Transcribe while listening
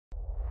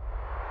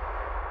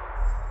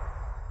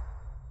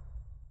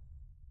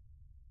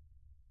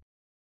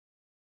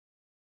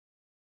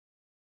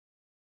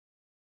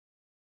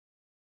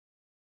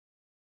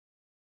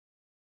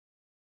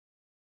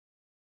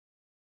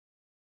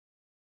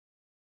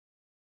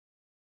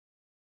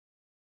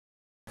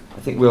I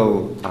think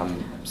we'll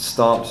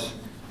start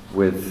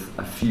with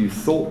a few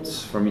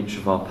thoughts from each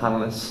of our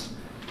panelists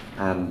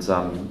and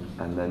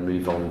then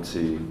move on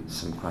to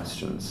some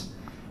questions.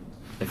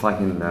 If I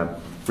can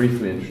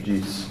briefly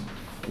introduce,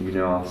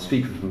 our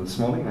speaker from this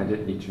morning. I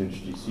don't need to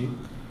introduce you.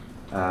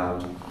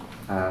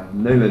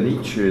 Nola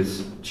Leach, who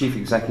is Chief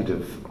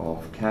Executive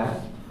of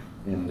CARE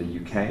in the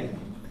UK.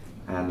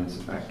 And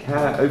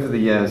CARE over the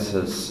years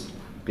has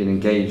been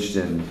engaged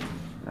in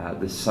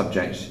this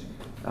subject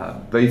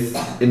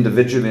both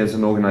individually as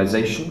an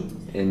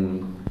organisation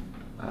in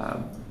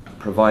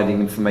providing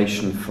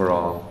information for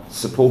our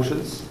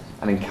supporters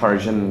and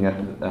encouraging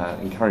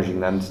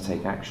them to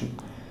take action,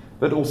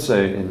 but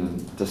also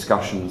in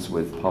discussions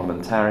with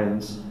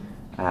parliamentarians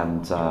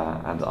and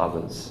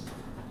others.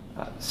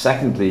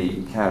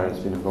 Secondly, CARE has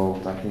been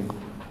involved, I think,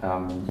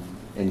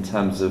 in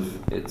terms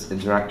of its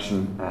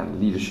interaction and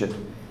leadership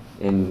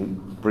in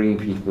bringing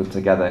people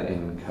together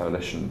in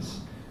coalitions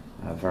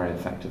very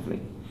effectively.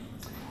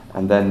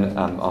 And then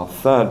our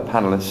third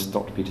panellist,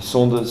 Dr. Peter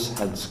Saunders,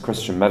 heads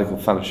Christian Medical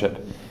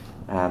Fellowship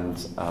and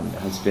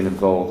has been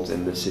involved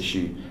in this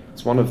issue.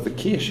 It's one of the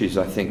key issues,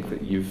 I think,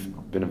 that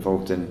you've been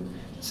involved in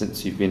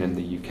since you've been in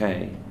the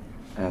UK.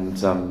 And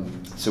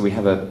so we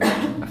have a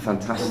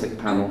fantastic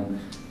panel.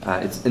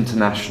 It's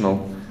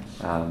international.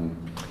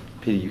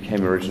 Peter, you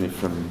came originally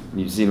from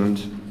New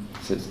Zealand,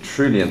 so it's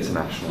truly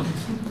international.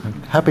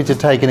 I'm happy to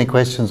take any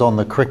questions on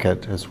the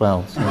cricket as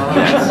well. So.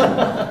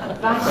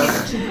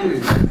 Yes.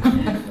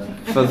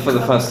 For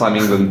the first time,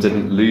 England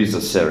didn't lose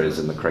a series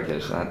in the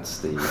cricket. That's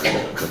the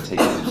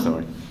take-home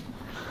story.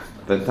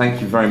 But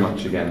thank you very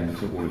much again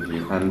to all of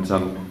you. And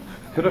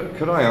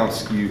could I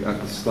ask you at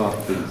the start,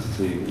 please,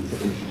 to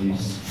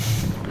introduce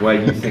where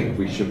you think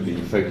we should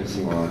be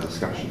focusing on our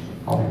discussion?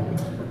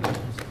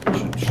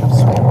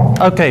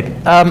 Okay.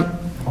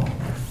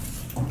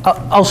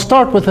 I'll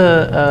start with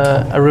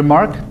a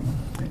remark.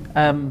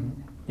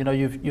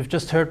 You've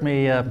just heard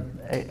me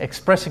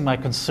expressing my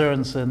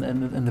concerns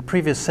in the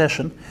previous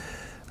session.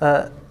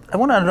 I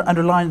want to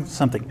underline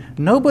something.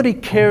 Nobody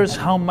cares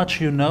how much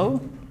you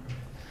know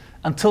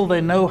until they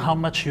know how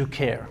much you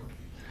care.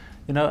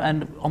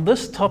 And on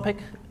this topic,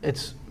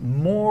 it's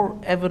more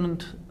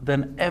evident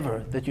than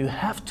ever that you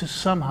have to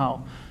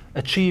somehow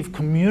achieve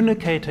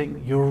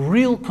communicating your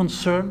real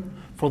concern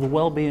for the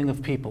well-being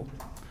of people,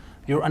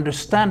 your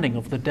understanding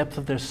of the depth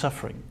of their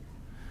suffering,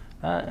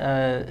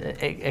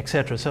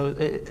 etc. So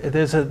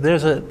there's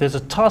a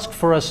task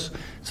for us,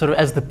 sort of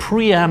as the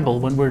preamble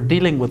when we're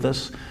dealing with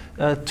this,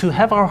 to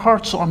have our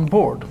hearts on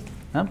board.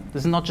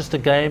 This is not just a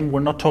game.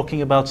 We're not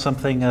talking about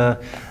something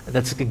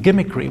that's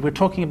gimmickry. We're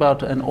talking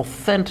about an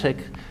authentic,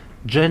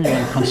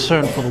 genuine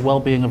concern for the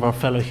well-being of our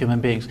fellow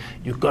human beings.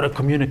 You've got to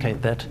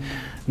communicate that.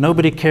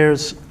 Nobody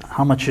cares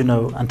how much you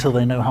know until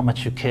they know how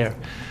much you care.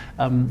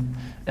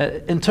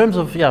 In terms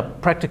of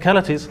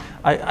practicalities,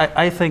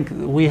 I think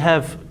we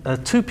have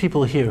two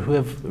people here who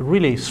have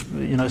really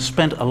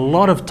spent a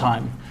lot of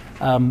time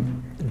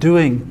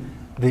doing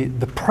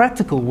the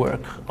practical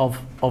work of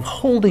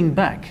holding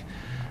back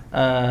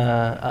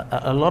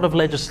a lot of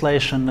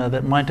legislation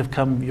that might have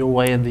come your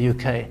way in the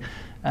UK.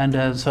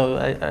 And so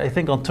I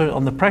think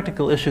on the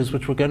practical issues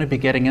which we're going to be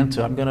getting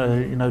into, I'm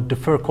going to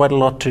defer quite a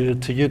lot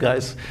to you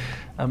guys,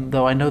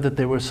 though I know that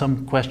there were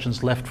some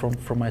questions left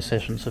from my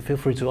session, so feel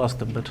free to ask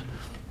them, but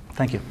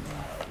thank you.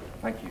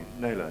 Thank you.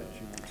 Nola, do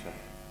you want to?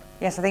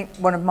 Yes, I think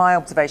one of my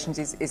observations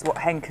is what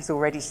Henk has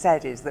already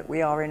said, is that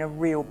we are in a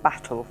real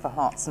battle for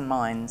hearts and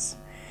minds,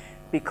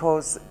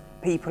 because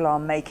people are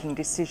making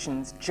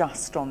decisions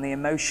just on the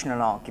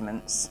emotional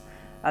arguments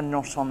and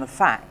not on the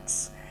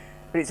facts.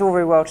 But it's all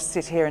very well to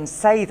sit here and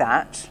say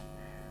that.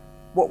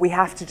 What we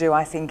have to do,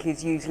 I think,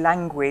 is use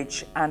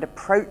language and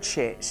approach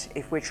it,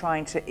 if we're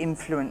trying to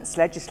influence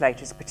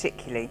legislators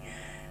particularly,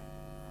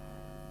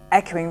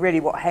 echoing really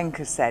what Henk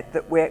has said,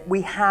 that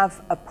we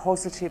have a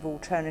positive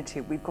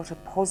alternative. We've got a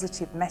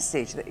positive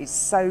message that is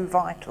so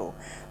vital,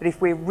 that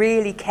if we're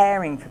really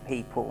caring for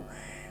people,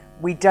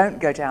 we don't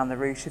go down the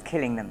route of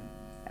killing them.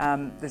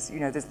 There's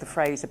the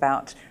phrase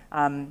about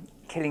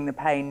killing the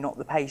pain, not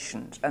the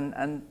patient,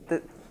 and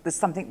there's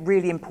something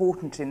really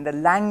important in the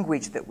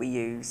language that we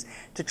use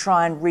to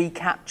try and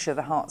recapture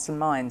the hearts and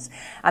minds.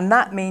 And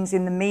that means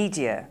in the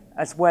media,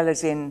 as well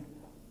as in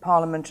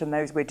Parliament and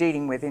those we're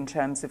dealing with in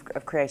terms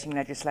of creating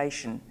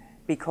legislation.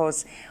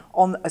 Because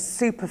on a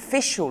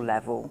superficial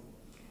level,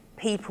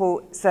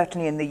 people,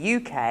 certainly in the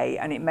UK,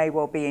 and it may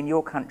well be in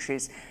your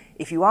countries,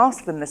 if you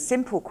ask them the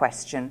simple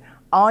question,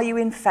 are you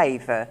in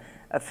favour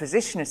of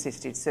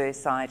physician-assisted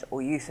suicide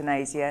or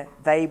euthanasia,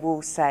 they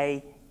will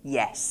say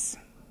yes.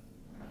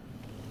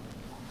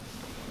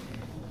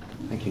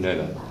 Thank you,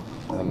 Nola.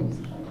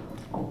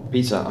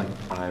 Peter,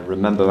 I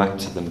remember back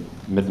to the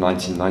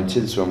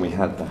mid-1990s when we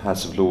had the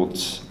House of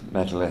Lords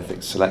Medical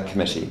Ethics Select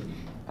Committee,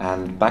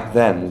 and back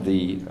then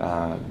the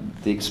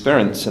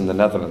experience in the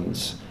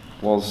Netherlands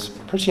was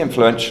pretty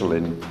influential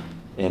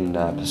in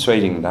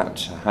persuading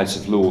that House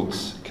of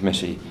Lords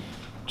Committee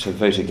to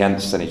vote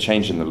against any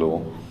change in the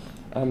law.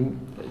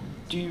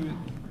 Do you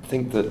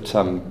think that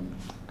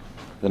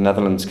the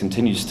Netherlands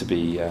continues to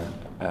be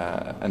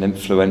an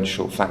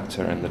influential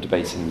factor in the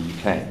debate in the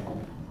UK?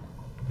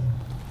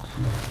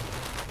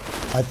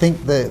 I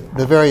think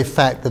the very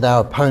fact that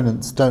our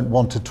opponents don't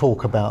want to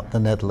talk about the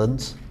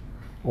Netherlands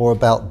or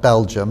about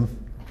Belgium,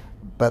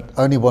 but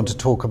only want to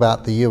talk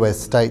about the US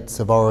states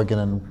of Oregon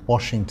and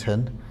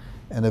Washington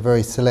in a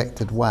very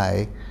selected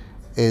way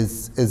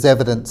is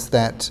evidence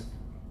that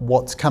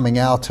what's coming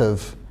out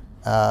of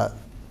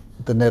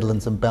the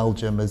Netherlands and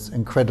Belgium is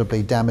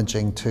incredibly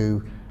damaging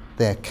to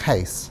their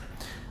case.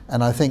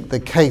 And I think the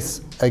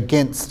case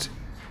against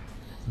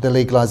the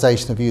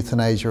legalisation of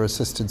euthanasia or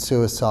assisted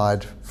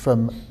suicide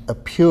from a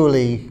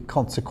purely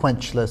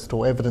consequentialist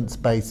or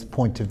evidence-based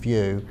point of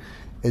view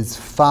is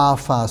far,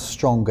 far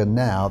stronger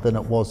now than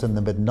it was in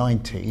the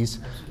mid-90s,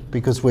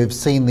 because we've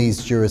seen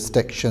these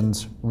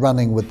jurisdictions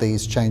running with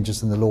these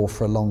changes in the law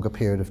for a longer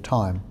period of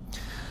time.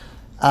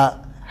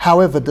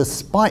 However,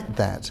 despite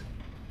that,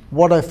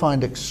 what I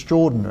find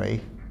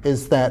extraordinary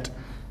is that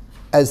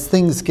as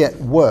things get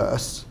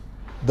worse,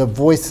 the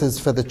voices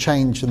for the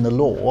change in the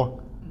law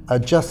are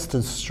just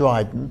as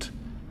strident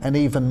and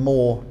even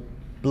more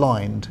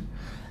blind.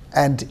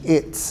 And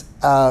it's,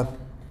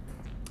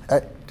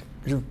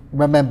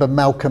 remember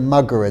Malcolm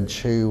Muggeridge,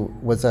 who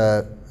was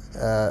a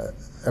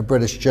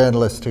British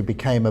journalist who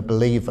became a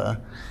believer,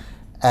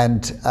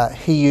 and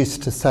he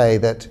used to say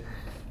that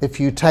if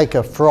you take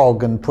a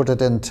frog and put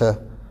it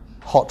into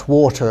hot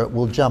water, it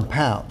will jump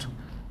out.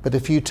 But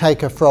if you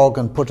take a frog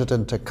and put it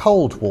into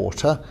cold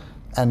water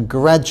and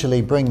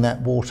gradually bring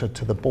that water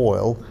to the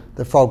boil,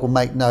 the frog will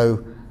make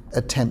no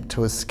attempt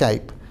to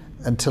escape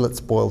until it's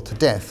boiled to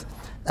death.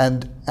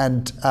 And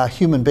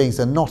human beings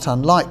are not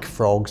unlike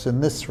frogs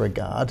in this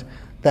regard,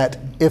 that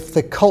if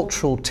the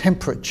cultural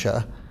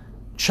temperature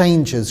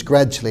changes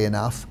gradually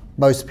enough,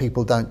 most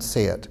people don't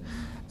see it.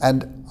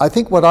 And I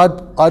think what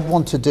I'd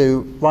want to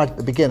do right at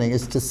the beginning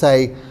is to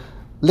say,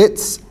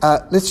 let's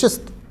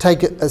just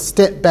take a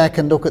step back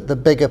and look at the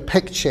bigger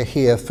picture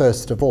here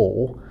first of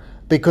all,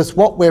 because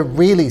what we're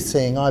really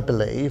seeing, I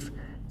believe,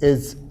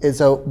 is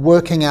a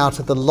working out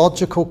of the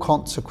logical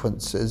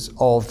consequences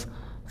of,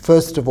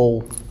 first of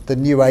all, the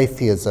new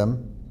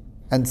atheism,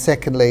 and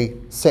secondly,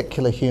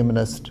 secular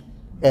humanist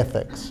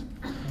ethics.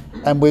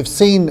 And we've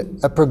seen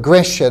a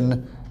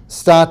progression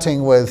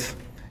starting with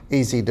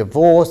easy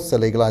divorce, the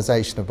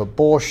legalization of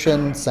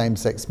abortion,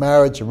 same-sex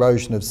marriage,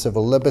 erosion of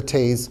civil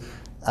liberties,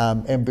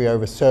 embryo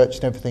research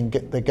and everything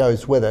that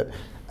goes with it.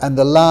 And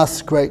the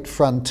last great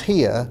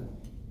frontier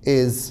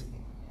is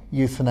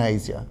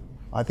euthanasia.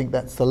 I think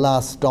that's the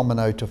last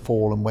domino to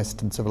fall in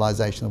Western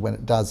civilization, and when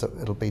it does,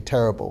 it'll be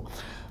terrible.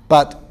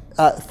 But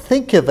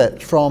think of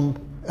it from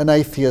an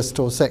atheist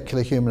or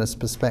secular humanist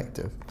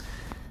perspective.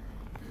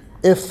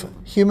 If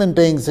human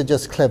beings are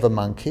just clever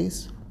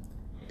monkeys,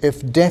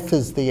 if death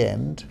is the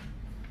end,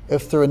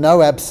 if there are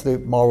no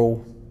absolute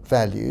moral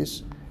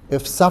values,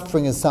 if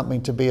suffering is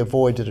something to be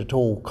avoided at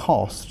all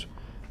cost,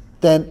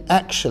 then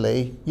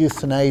actually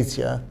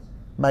euthanasia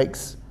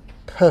makes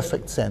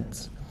perfect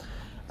sense.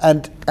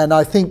 And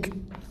I think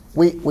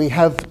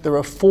there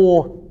are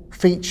four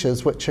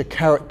features which are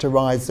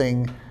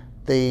characterizing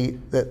the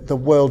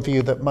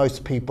worldview that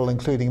most people,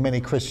 including many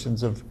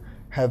Christians,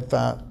 have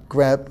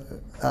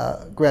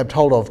grabbed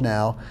hold of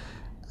now,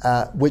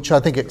 which I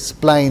think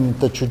explain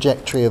the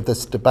trajectory of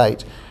this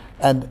debate.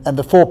 And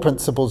the four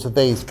principles are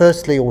these.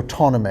 Firstly,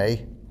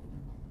 autonomy.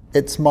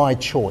 It's my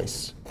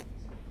choice.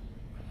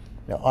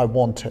 You know, I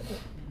want it.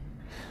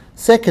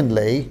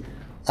 Secondly,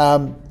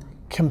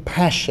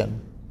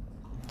 compassion.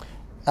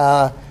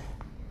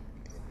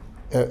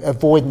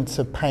 Avoidance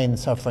of pain and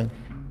suffering.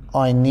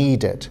 I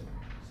need it.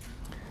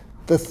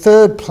 The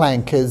third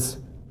plank is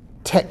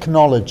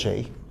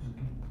technology.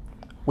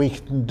 We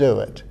can do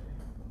it.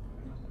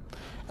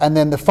 And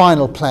then the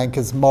final plank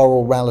is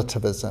moral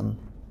relativism.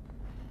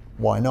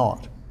 Why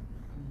not?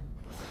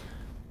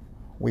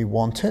 We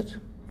want it.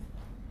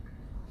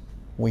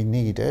 We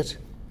need it.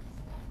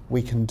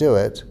 We can do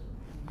it.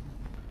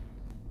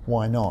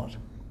 Why not?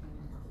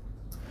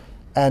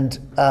 And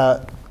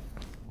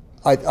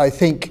I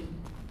think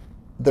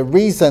the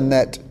reason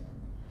that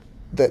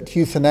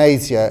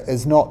euthanasia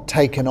is not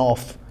taken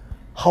off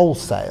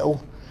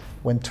wholesale,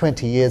 when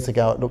 20 years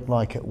ago it looked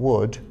like it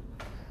would,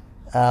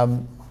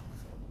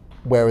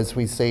 whereas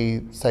we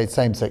see, say,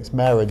 same-sex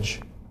marriage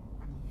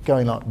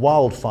going like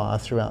wildfire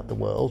throughout the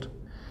world,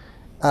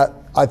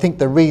 I think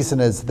the reason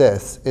is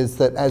this, is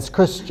that as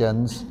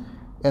Christians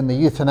in the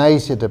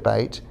euthanasia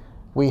debate,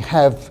 we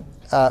have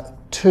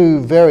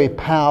two very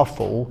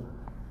powerful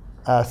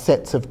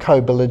sets of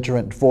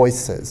co-belligerent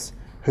voices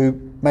who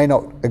may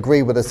not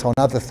agree with us on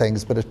other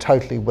things but are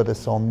totally with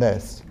us on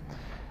this.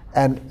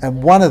 And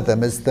one of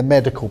them is the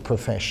medical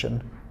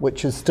profession,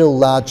 which is still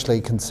largely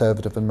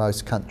conservative in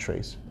most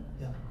countries,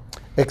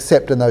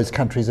 except in those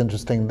countries,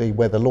 interestingly,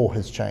 where the law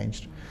has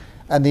changed.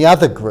 And the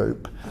other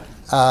group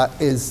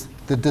is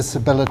the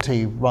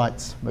disability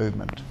rights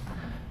movement,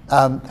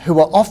 who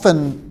are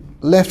often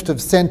left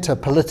of centre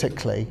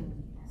politically.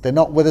 They're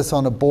not with us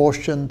on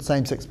abortion,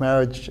 same-sex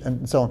marriage,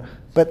 and so on,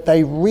 but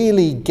they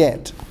really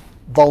get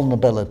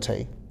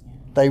vulnerability,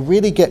 they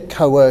really get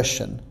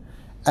coercion,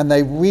 and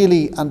they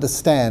really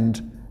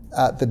understand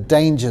the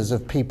dangers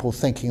of people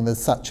thinking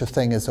there's such a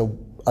thing as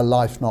a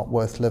life not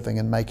worth living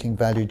and making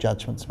value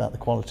judgments about the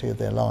quality of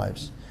their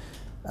lives.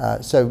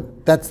 So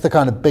that's the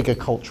kind of bigger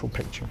cultural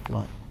picture, if you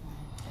like.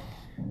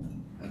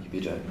 Thank you,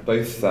 Peter.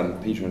 Both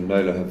Peter and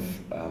Nola have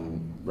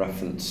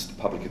referenced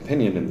public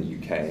opinion in the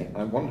UK.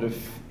 I wondered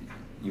if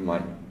you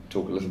might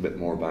talk a little bit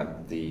more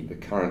about the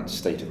current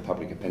state of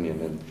public opinion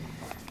in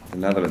the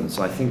Netherlands.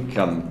 I think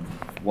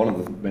one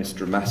of the most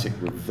dramatic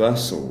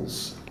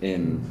reversals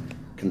in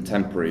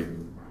contemporary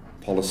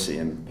policy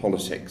and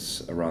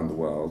politics around the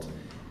world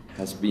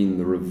has been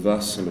the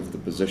reversal of the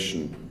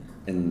position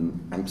in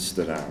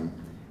Amsterdam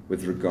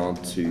with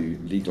regard to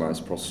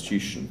legalized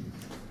prostitution,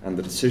 and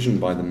the decision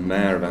by the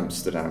mayor of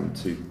Amsterdam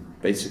to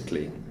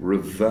basically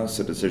reverse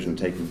a decision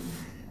taken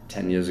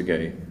 10 years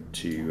ago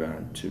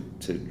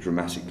to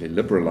dramatically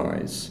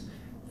liberalize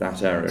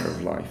that area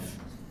of life.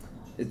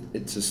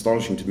 It's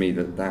astonishing to me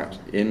that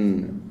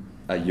in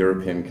a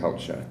European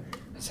culture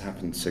has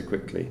happened so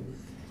quickly.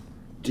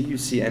 Do you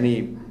see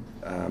any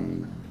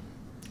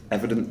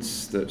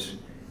evidence that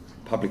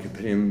public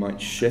opinion might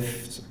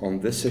shift on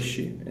this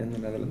issue in the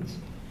Netherlands?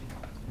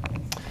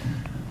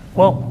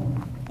 Well,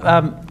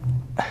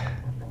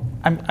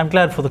 I'm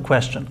glad for the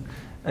question.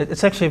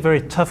 It's actually a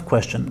very tough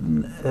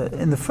question.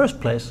 In the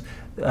first place,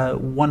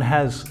 one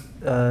has,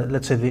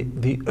 let's say,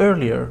 the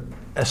earlier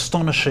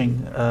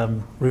astonishing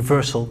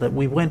reversal that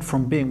we went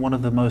from being one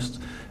of the most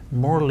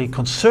morally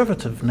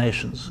conservative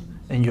nations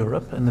in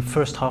Europe in the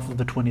first half of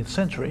the 20th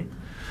century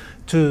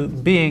to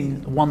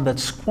being one that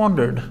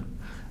squandered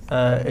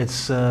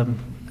its,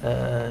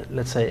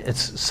 let's say,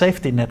 its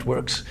safety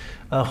networks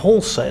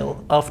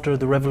wholesale after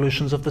the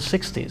revolutions of the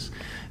 60s.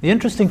 The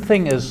interesting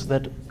thing is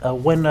that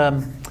when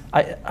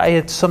I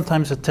had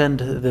sometimes attend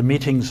the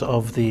meetings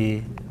of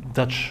the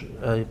Dutch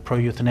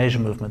pro-Euthanasia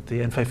movement,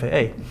 the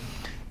NVVE,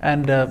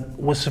 and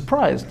was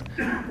surprised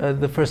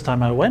the first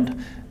time I went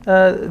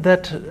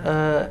that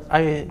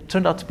I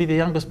turned out to be the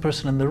youngest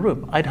person in the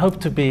room. I'd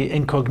hoped to be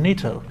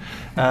incognito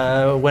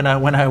when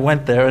I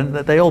went there, and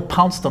they all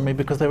pounced on me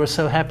because they were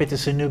so happy to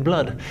see new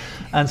blood.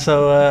 And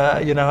so,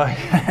 you know,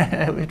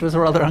 it was a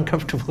rather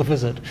uncomfortable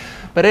visit.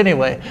 But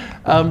anyway,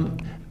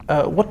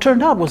 what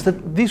turned out was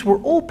that these were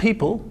all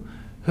people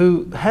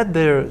who had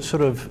their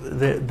sort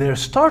of their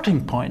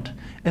starting point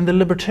in the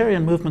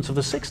libertarian movements of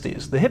the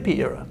 60s, the hippie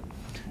era.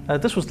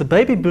 This was the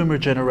baby boomer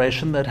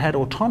generation that had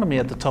autonomy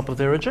at the top of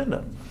their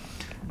agenda.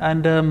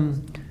 And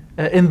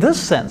in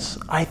this sense,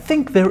 I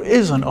think there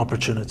is an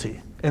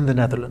opportunity in the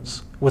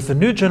Netherlands with the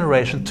new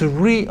generation to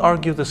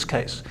re-argue this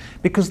case,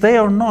 because they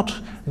are not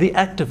the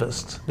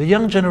activists. The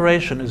young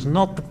generation is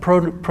not the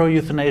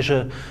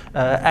pro-euthanasia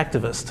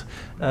activist.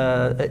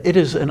 It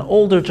is an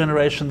older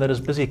generation that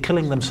is busy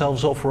killing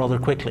themselves off rather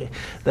quickly,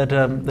 that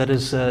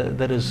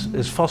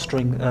is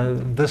fostering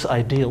this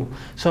ideal.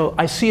 So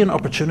I see an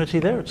opportunity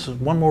there. It's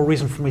one more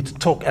reason for me to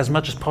talk as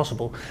much as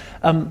possible.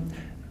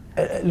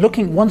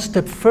 Looking one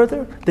step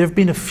further, there have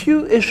been a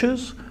few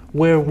issues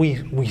where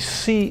we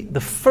see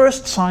the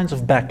first signs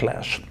of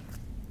backlash.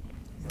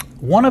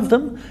 One of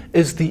them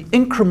is the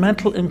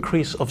incremental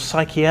increase of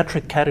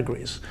psychiatric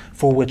categories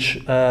for which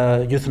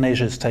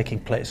euthanasia is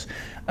taking place.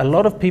 A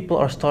lot of people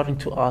are starting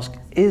to ask,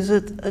 is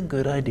it a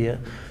good idea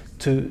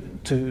to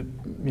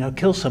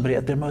kill somebody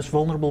at their most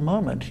vulnerable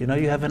moment? You know,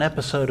 you have an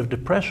episode of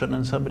depression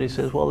and somebody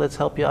says, well, let's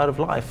help you out of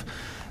life.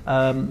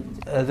 There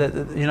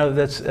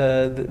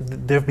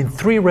have been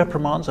 3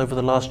 reprimands over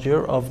the last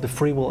year of the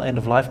Free Will End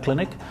of Life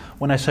Clinic.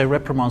 When I say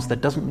reprimands, that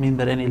doesn't mean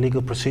that any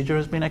legal procedure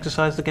has been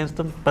exercised against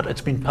them, but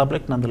it's been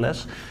public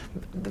nonetheless.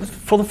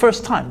 For the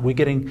first time, we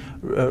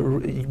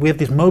have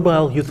these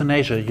mobile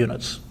euthanasia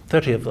units,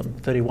 30 of them,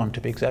 31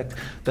 to be exact,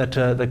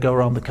 that go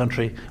around the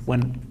country.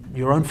 When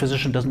your own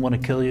physician doesn't want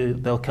to kill you,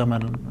 they'll come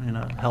and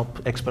help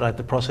expedite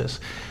the process.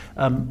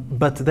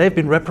 But they've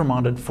been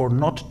reprimanded for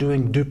not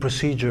doing due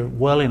procedure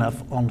well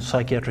enough on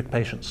psychiatric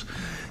patients.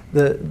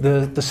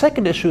 The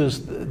second issue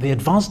is the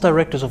advance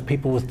directives of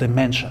people with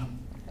dementia.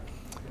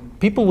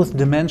 People with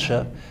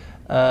dementia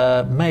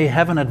may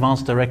have an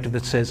advance directive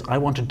that says, I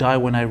want to die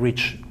when I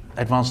reach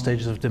advanced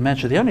stages of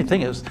dementia. The only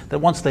thing is that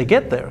once they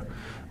get there,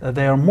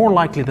 they are more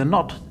likely than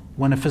not,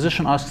 when a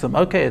physician asks them,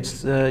 okay,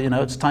 it's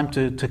time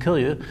to kill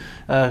you,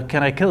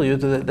 can I kill you?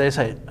 They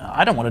say,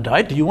 I don't want to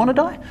die. Do you want to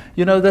die?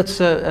 You know, that's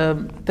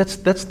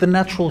the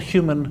natural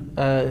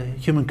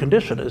human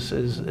condition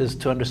is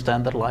to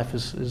understand that life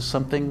is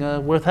something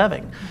worth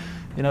having.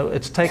 You know,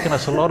 it's taken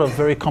us a lot of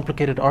very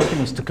complicated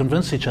arguments to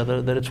convince each other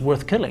that it's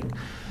worth killing,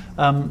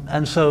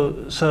 and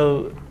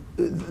so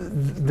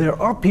there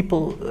are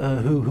people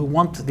who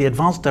want the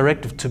advance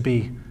directive to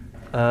be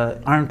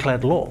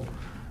ironclad law,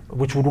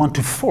 which would want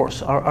to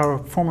force. Our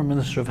former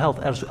Minister of Health,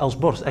 Els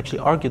Borst, actually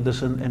argued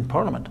this in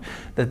Parliament,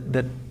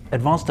 that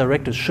advance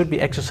directives should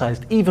be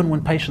exercised even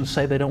when patients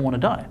say they don't want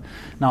to die.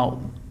 Now,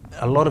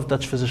 a lot of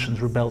Dutch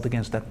physicians rebelled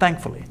against that,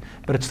 thankfully,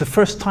 but it's the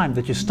first time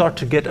that you start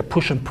to get a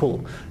push and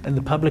pull in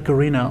the public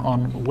arena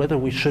on whether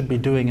we should be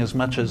doing as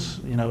much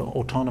as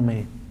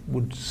autonomy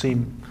would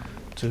seem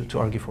to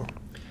argue for.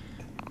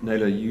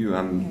 Naila, you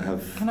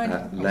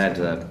have led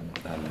a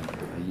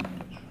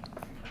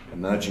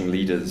Emerging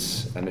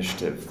Leaders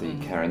Initiative, the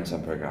Care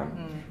Intern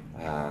Programme,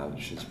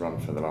 which has run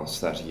for the last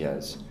 30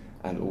 years,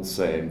 and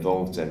also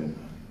involved in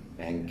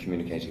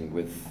communicating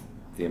with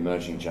the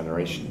emerging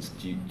generations.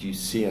 Do you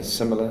see a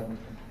similar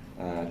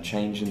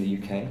change in the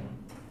UK?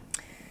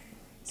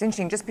 It's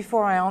interesting. Just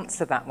before I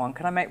answer that one,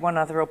 can I make one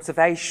other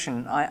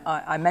observation?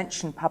 I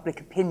mentioned public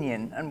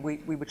opinion, and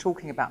we were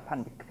talking about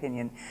public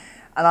opinion,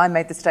 and I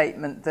made the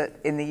statement that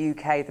in the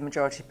UK the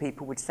majority of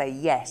people would say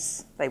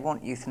yes, they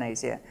want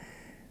euthanasia.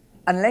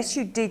 Unless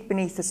you dig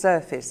beneath the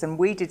surface, and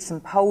we did some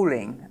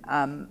polling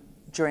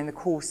during the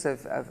course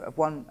of a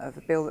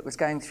bill that was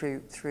going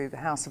through the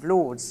House of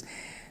Lords,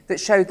 that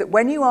showed that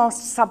when you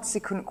asked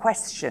subsequent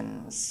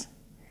questions,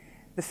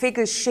 the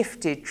figures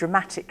shifted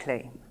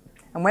dramatically.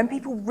 And when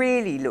people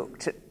really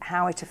looked at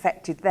how it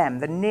affected them,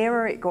 the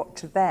nearer it got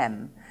to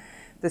them,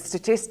 the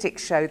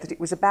statistics showed that it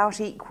was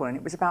about equal, and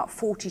it was about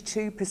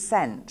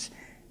 42%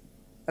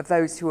 of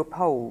those who were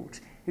polled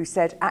who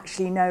said,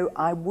 actually, no,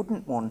 I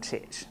wouldn't want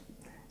it.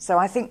 So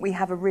I think we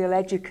have a real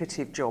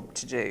educative job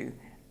to do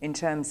in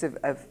terms of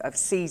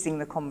seizing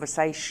the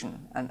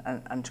conversation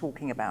and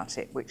talking about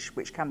it,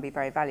 which can be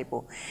very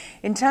valuable.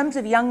 In terms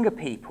of younger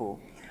people,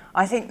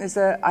 I think there's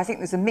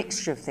a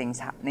mixture of things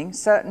happening.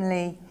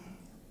 Certainly,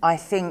 I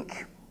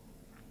think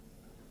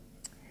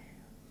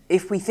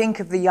if we think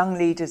of the young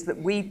leaders that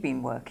we've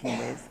been working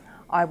with,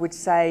 I would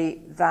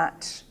say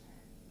that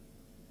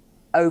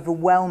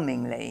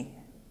overwhelmingly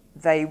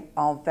they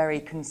are very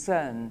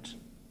concerned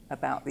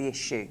about the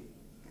issue.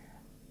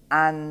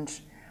 And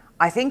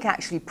I think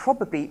actually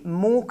probably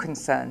more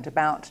concerned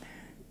about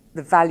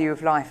the value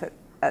of life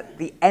at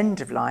the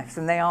end of life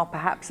than they are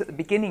perhaps at the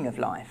beginning of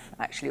life,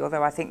 actually,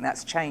 although I think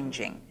that's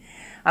changing.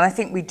 And I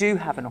think we do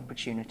have an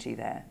opportunity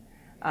there.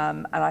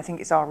 And I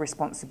think it's our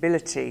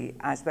responsibility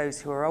as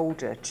those who are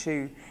older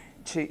to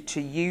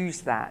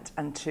use that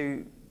and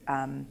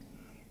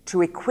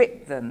to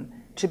equip them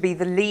to be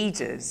the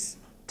leaders,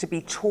 to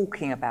be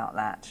talking about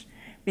that.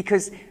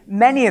 Because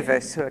many of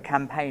us who are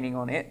campaigning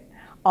on it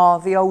are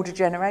the older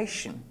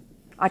generation.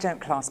 I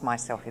don't class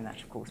myself in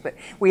that, of course, but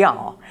we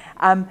are.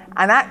 And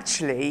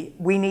actually,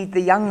 we need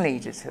the young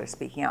leaders who are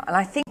speaking out. And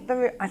I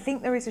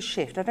think there is a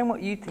shift. I don't know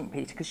what you think,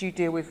 Peter, because you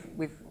deal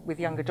with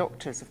younger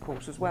doctors, of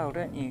course, as well,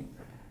 don't you?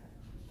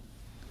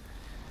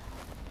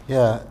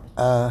 Yeah.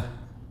 I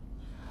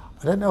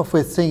don't know if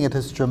we're seeing it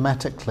as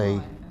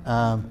dramatically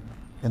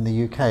in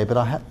the UK, but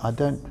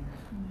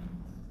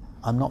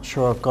I'm not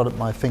sure I've got at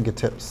my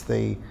fingertips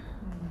the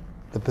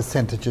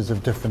percentages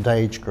of different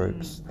age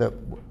groups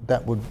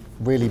that would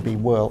really be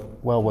well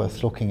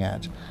worth looking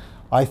at.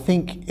 I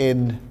think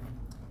in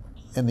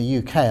the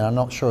UK, and I'm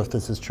not sure if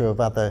this is true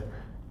of other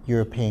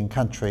European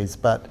countries,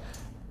 but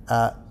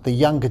the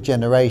younger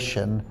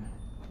generation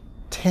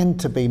tend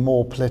to be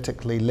more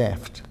politically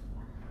left.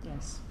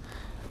 Yes.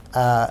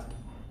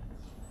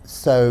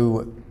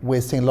 So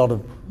we're seeing a lot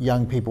of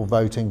young people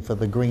voting for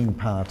the Green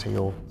Party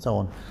or so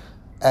on.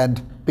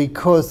 And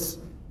because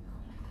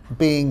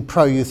being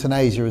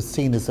pro-euthanasia is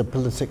seen as a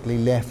politically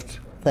left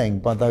thing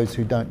by those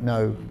who don't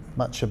know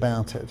much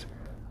about it,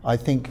 I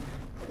think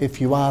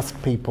if you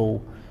ask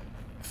people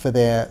for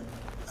their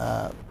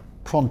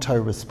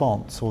pronto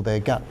response or their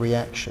gut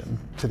reaction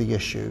to the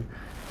issue,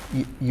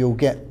 you'll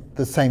get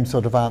the same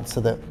sort of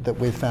answer that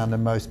we've found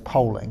in most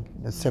polling,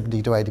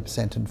 70 to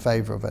 80% in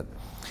favour of it.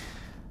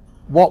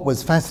 What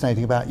was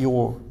fascinating about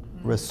your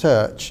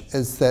research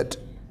is that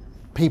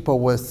people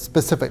were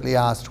specifically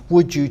asked,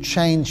 would you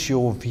change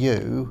your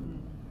view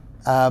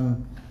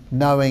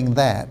knowing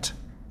that?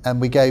 And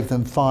we gave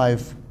them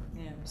 5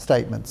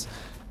 statements.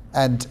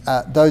 And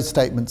those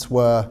statements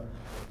were,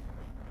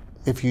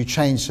 if you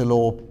change the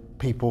law,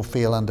 people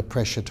feel under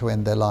pressure to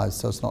end their lives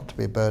so as not to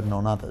be a burden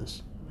on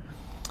others.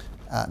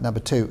 Number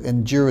 2,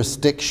 in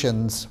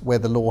jurisdictions where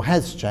the law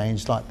has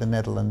changed, like the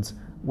Netherlands,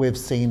 we've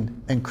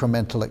seen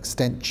incremental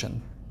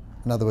extension.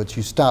 In other words,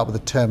 you start with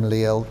the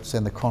terminally ill,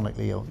 send the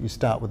chronically ill. You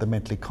start with the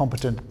mentally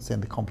competent,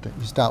 send the competent.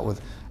 You start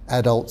with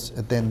adults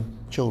and then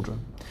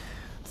children.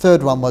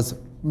 Third one was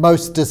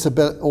most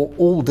disability or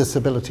all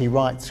disability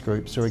rights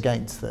groups are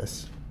against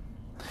this.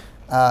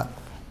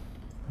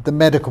 The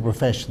medical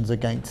profession's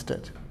against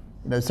it.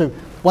 So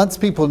once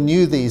people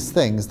knew these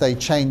things, they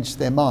changed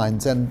their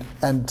minds,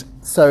 and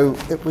so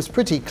it was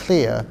pretty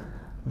clear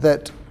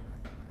that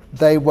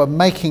they were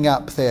making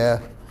up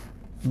their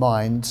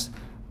minds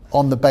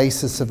on the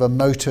basis of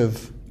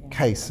emotive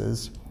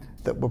cases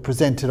that were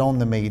presented on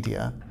the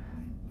media,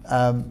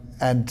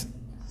 and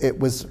it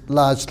was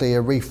largely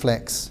a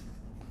reflex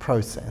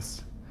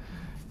process.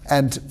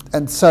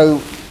 And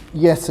so,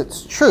 yes,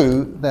 it's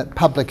true that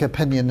public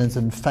opinion is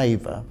in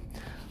favour,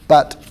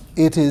 but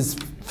it is,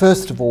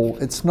 first of all,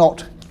 it's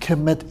not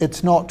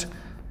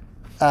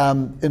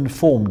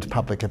informed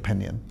public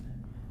opinion.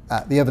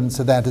 The evidence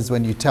of that is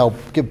when you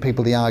give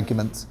people the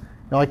arguments.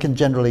 I can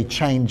generally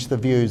change the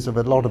views of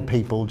a lot of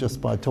people just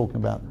by talking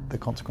about the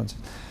consequences.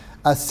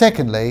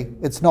 Secondly,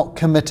 it's not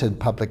committed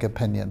public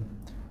opinion.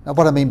 Now,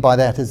 what I mean by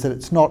that is that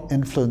it's not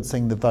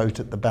influencing the vote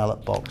at the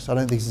ballot box. I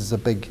don't think this is a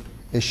big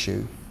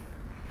issue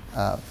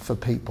for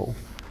people.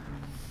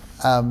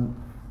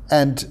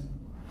 And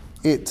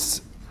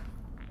it's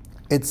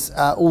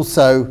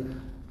also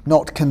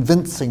not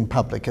convincing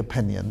public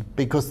opinion,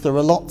 because there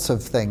are lots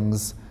of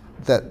things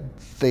that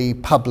the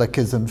public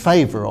is in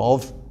favour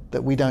of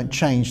that we don't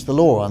change the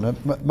law on.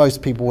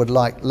 Most people would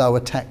like lower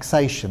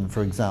taxation,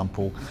 for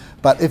example.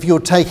 But if you're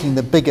taking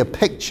the bigger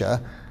picture,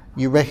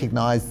 you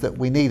recognise that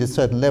we need a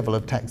certain level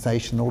of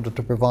taxation in order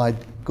to provide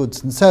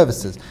goods and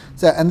services.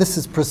 So, and this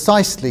is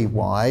precisely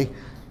why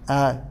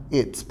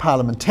it's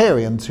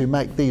parliamentarians who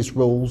make these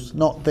rules,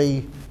 not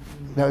the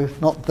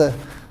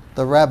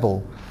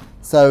rabble.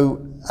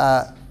 So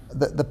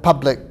the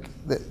public,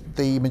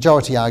 the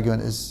majority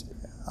argument is,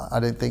 I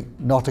don't think,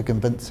 not a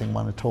convincing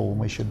one at all, and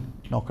we should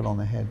knock it on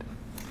the head.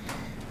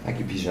 Thank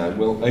you, Peter.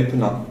 We'll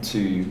open up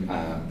to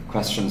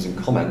questions and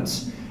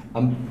comments.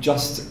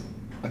 Just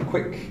a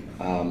quick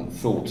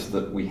thought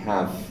that we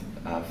have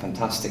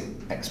fantastic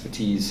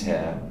expertise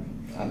here.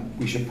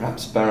 We should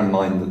perhaps bear in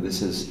mind that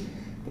this is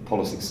the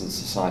Politics and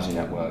Society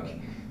Network.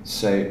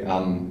 So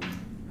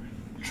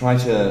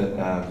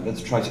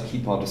let's try to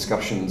keep our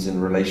discussions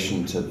in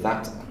relation to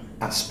that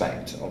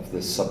aspect of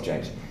this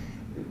subject.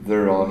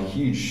 There are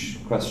huge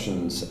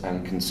questions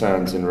and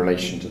concerns in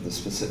relation to the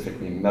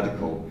specifically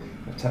medical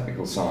or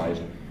technical side,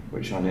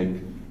 which I know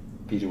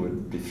Peter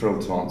would be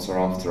thrilled to answer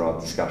after our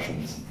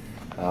discussions.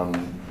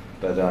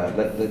 But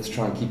let's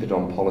try and keep it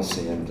on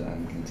policy and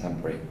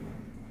contemporary.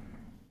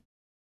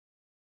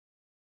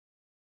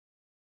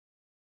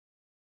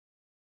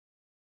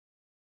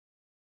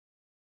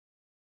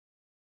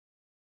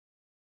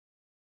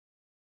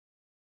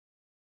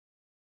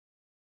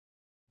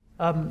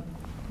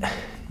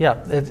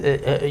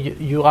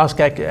 You ask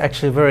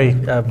actually a very,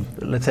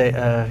 let's say,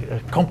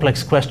 a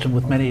complex question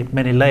with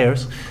many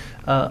layers.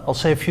 I'll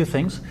say a few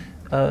things.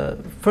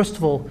 First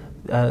of all,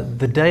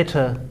 the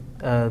data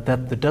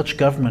that the Dutch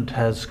government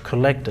has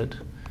collected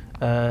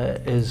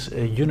is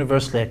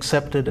universally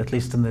accepted, at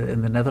least in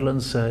the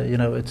Netherlands.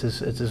 It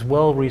is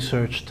well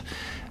researched.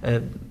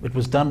 It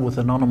was done with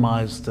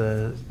anonymized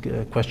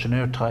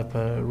questionnaire type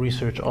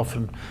research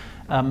often,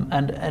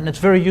 and it's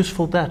very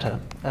useful data.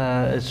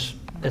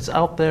 It's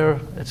out there.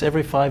 It's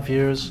every 5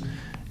 years,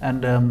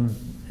 and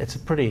it's a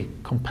pretty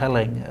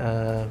compelling,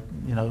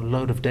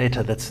 load of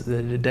data. That's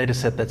the data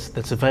set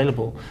that's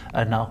available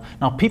now.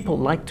 Now, people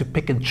like to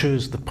pick and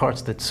choose the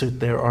parts that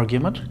suit their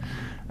argument,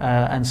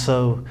 and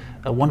so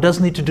one does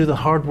need to do the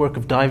hard work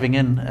of diving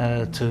in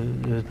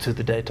to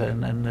the data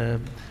and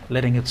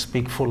letting it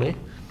speak fully.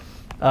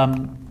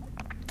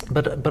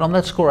 But on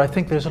that score, I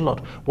think there's a lot.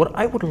 What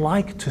I would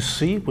like to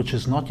see, which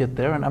is not yet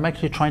there, and I'm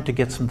actually trying to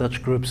get some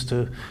Dutch groups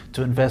to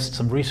invest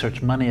some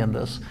research money in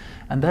this,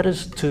 and that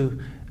is to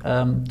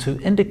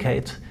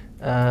indicate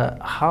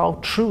how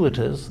true it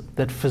is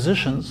that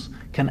physicians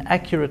can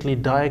accurately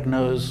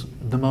diagnose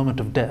the moment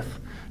of death.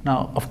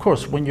 Now, of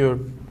course, when you're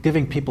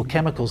giving people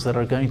chemicals that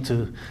are going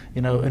to,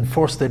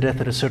 enforce their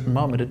death at a certain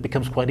moment, it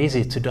becomes quite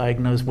easy to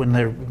diagnose when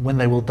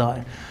they will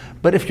die.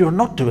 But if you're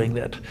not doing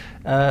that,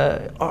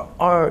 a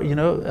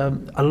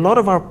lot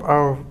of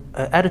our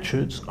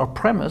attitudes are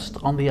premised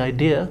on the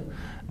idea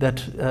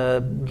that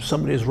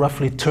somebody is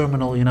roughly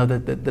terminal,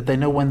 that they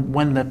know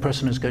when that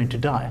person is going to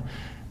die.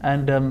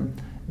 And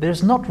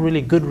there's not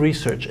really good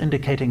research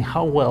indicating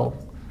how well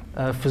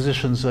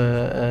physicians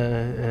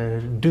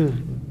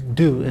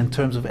do in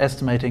terms of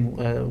estimating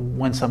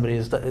when somebody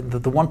is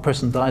the one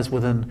person dies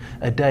within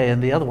a day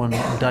and the other one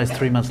dies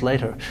 3 months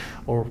later,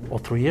 or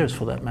 3 years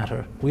for that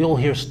matter. We all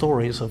hear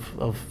stories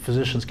of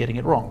physicians getting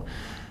it wrong,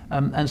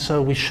 and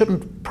so we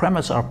shouldn't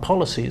premise our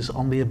policies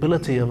on the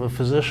ability of a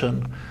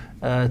physician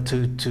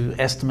to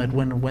estimate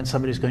when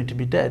somebody's going to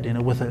be dead,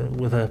 with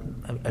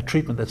a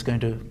treatment that's going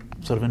to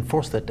sort of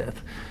enforce that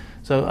death.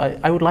 So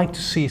I would like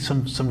to see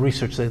some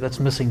research there. That's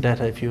missing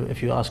data, if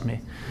you ask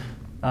me.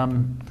 I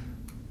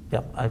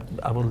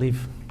will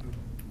leave.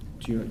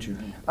 Do you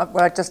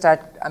well, I'd just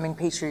add,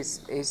 Peter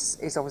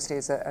is obviously,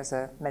 as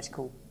a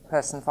medical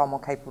person, far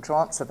more capable to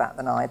answer that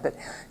than I, but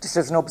just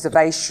as an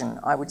observation,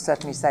 I would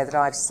certainly say that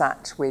I've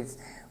sat with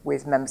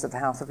members of the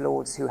House of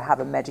Lords who have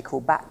a medical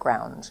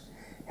background,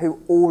 who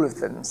all of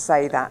them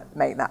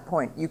make that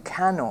point. You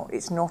cannot,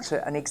 it's not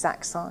an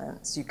exact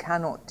science, you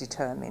cannot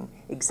determine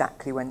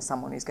exactly when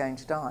someone is going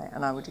to die.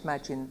 And I would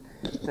imagine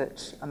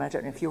that, I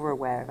don't know if you're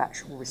aware of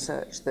actual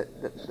research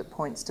that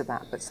points to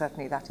that, but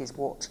certainly that is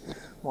what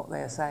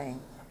they are saying.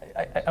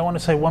 I want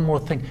to say one more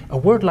thing. A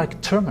word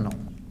like terminal,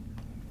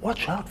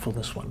 watch out for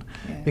this one.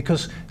 Yeah.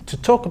 Because to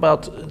talk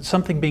about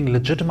something being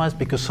legitimized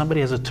because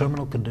somebody has a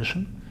terminal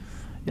condition,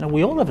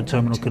 we all have a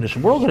terminal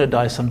condition. We're all going to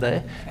die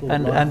someday,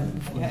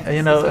 and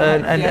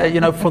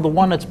for the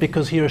one it's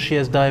because he or she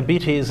has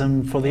diabetes,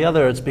 and for the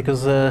other it's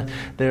because their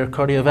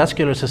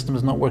cardiovascular system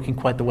is not working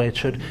quite the way it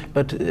should.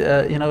 But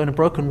in a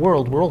broken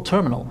world, we're all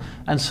terminal,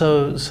 and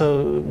so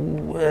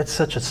it's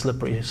such a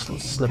slippery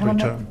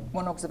term.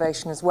 One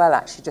observation as well,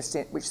 actually,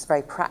 which is a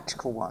very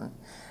practical one.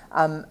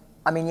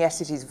 I mean, yes,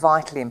 it is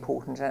vitally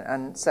important,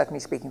 and certainly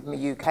speaking from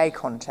a UK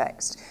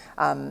context,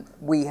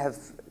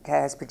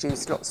 Care has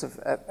produced lots of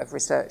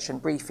research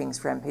and briefings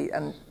for MP,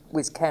 and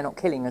with Care Not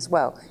Killing as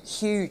well.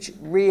 Huge,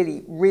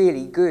 really,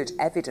 really good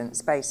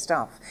evidence-based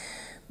stuff.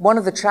 One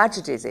of the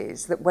tragedies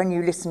is that when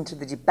you listen to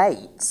the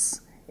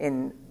debates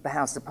in the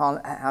House of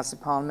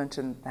Parliament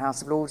and the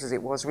House of Lords, as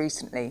it was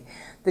recently,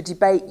 the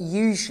debate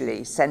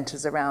usually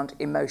centres around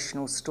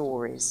emotional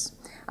stories.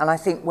 And I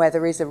think where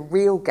there is a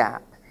real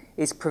gap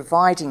is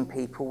providing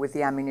people with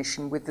the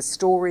ammunition, with the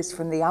stories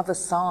from the other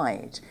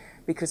side,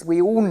 because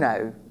we all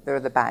know there are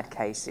the bad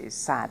cases,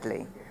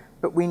 sadly,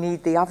 but we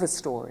need the other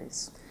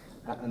stories.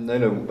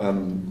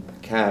 And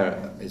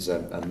Care is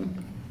a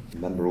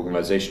member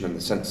organisation in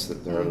the sense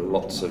that there are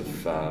lots of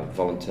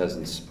volunteers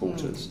and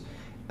supporters.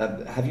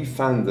 Have you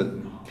found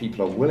that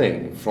people are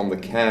willing from the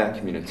Care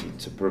community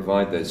to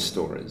provide those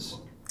stories?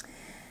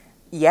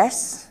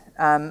 Yes.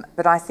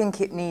 But I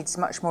think it needs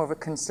much more of a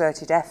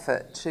concerted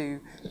effort to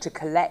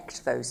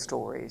collect those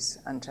stories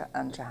and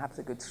to have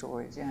the good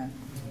stories. Yeah.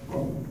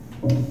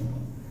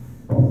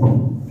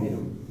 Peter,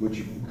 would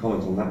you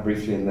comment on that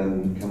briefly and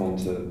then come on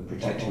to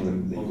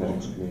protecting the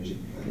medical community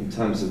in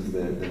terms of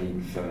the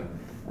need for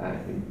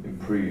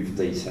improved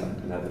data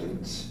and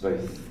evidence,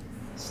 both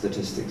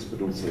statistics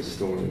but also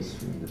stories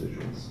from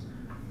individuals?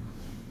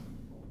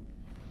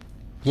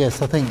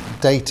 Yes, I think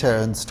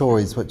data and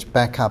stories which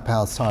back up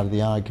our side of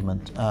the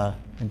argument are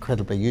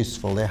incredibly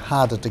useful. They're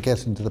harder to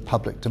get into the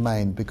public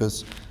domain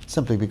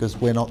simply because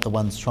we're not the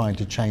ones trying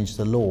to change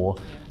the law,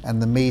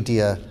 and the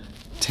media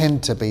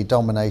tend to be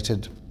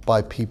dominated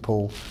by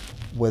people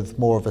with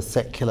more of a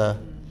secular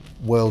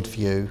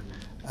worldview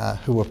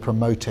who are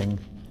promoting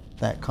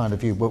that kind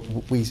of view.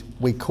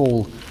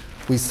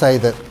 We say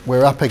that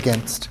we're up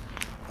against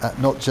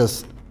not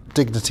just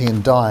Dignity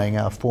in Dying,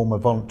 our former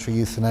voluntary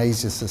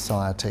euthanasia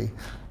society,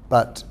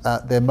 but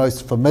their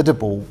most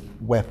formidable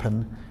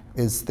weapon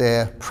is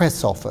their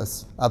press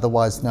office,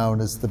 otherwise known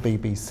as the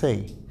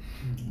BBC.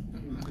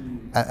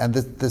 And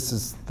this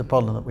is the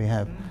problem that we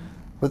have.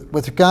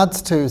 With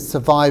regards to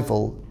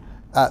survival,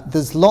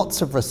 there's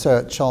lots of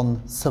research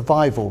on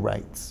survival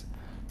rates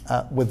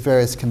with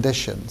various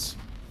conditions,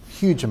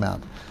 huge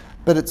amount.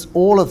 But it's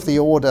all of the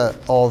order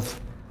of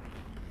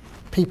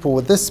people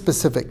with this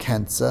specific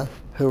cancer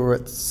who are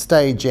at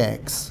stage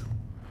X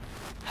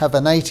have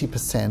an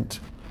 80%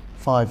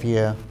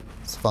 5-year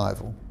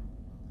survival,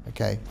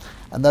 okay?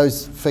 And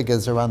those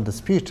figures are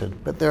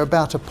undisputed, but they're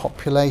about a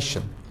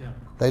population. Yeah.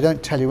 They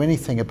don't tell you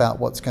anything about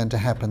what's going to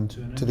happen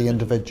to the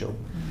individual.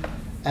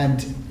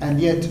 And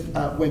yet,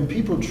 when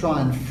people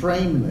try and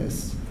frame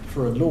this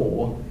for a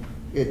law,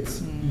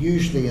 it's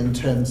usually in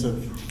terms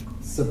of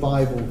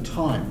survival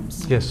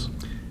times. Yes.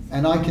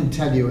 And I can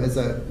tell you, I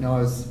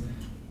was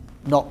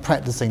not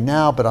practicing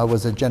now, but I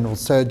was a general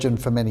surgeon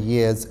for many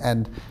years,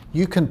 and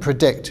you can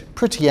predict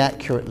pretty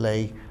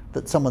accurately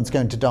that someone's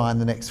going to die in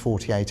the next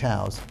 48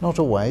 hours. Not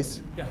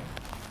always. Yeah.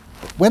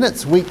 When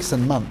it's weeks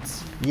and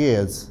months,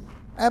 years,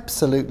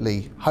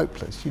 absolutely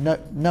hopeless. You know,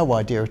 no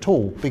idea at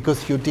all,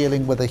 because you're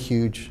dealing with a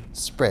huge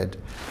spread.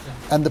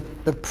 Yeah. And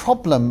the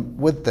problem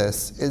with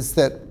this is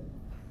that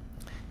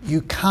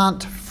you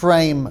can't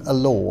frame a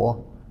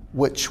law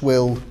which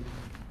will,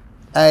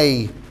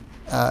 A,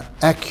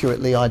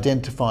 accurately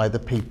identify the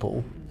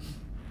people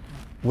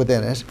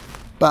within it,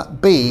 but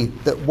B,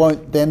 that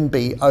won't then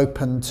be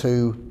open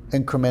to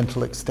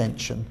incremental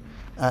extension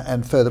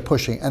and further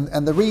pushing.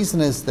 And the reason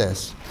is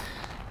this.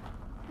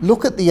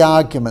 Look at the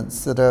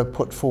arguments that are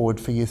put forward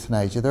for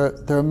euthanasia.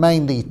 There are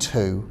mainly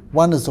two.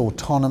 One is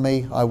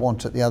autonomy, I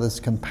want it. The other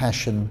is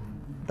compassion,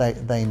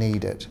 they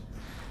need it.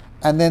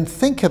 And then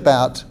think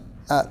about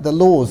the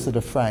laws that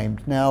are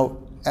framed. Now,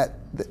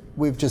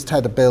 we've just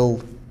had a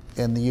bill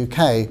in the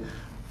UK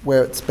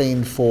where it's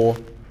been for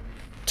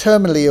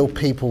terminally ill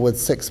people with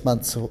 6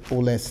 months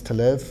or less to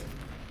live,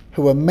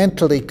 who are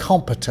mentally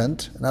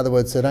competent, in other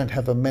words, they don't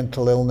have a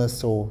mental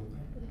illness or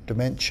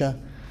dementia,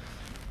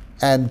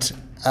 and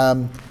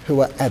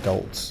who are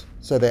adults,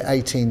 so they're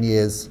 18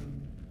 years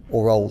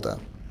or older.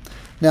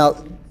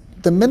 Now,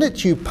 the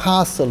minute you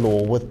pass a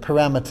law with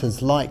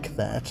parameters like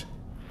that,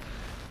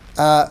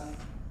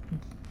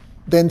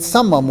 then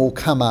someone will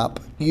come up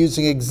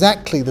using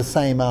exactly the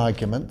same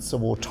arguments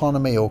of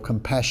autonomy or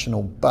compassion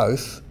or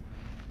both,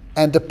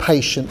 and a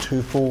patient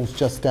who falls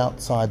just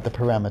outside the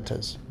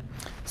parameters.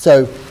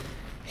 So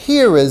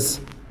here is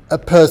a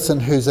person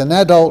who's an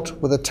adult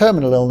with a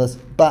terminal illness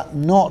but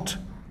not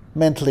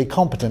mentally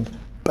competent,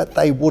 but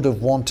they would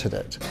have wanted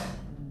it.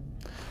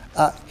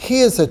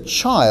 Here's a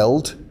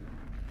child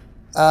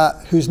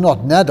who's not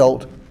an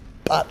adult,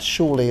 but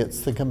surely it's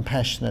the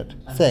compassionate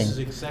thing. This is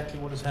exactly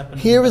what has happened.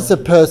 Here is a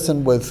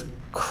person with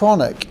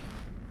chronic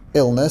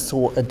illness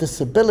or a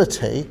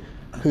disability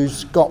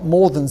who's got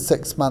more than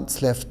 6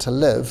 months left to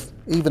live,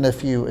 even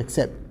if you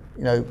accept,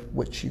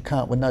 which you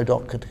can't, when no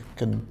doctor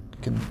can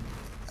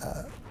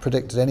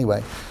predict it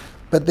anyway.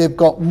 But they've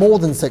got more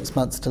than 6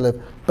 months to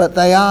live, but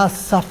they are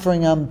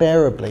suffering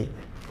unbearably.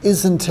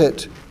 Isn't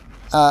it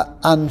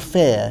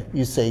unfair,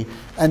 you see?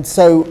 And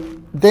so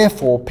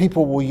therefore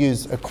people will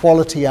use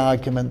equality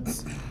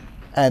arguments,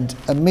 and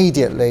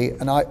immediately,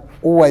 and I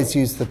always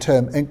use the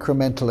term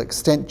incremental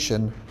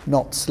extension,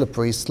 not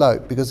slippery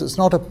slope, because it's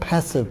not a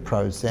passive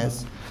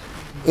process.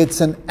 It's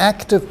an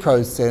active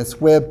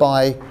process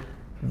whereby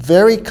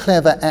very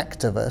clever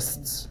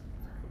activists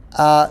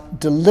are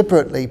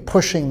deliberately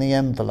pushing the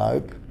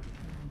envelope,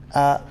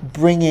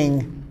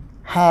 bringing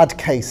hard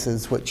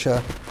cases which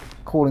are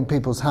calling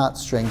people's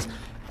heartstrings,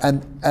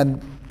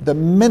 and the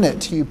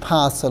minute you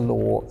pass a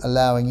law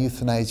allowing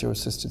euthanasia or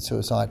assisted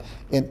suicide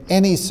in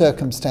any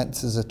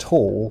circumstances at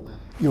all,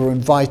 you're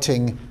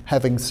inviting,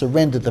 having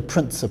surrendered the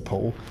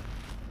principle,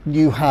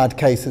 new hard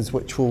cases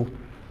which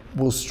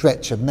will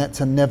stretch it, and that's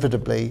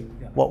inevitably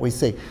what we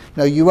see.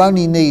 Now, you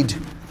only need,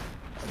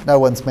 no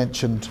one's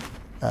mentioned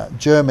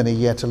Germany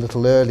yet, a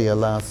little earlier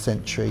last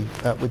century,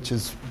 which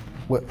is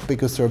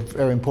because there are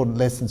very important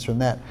lessons from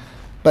that.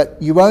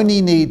 But you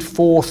only need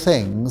 4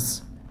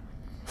 things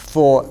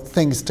for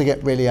things to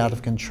get really out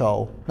of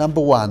control.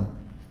 Number 1,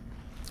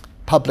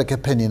 public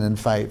opinion in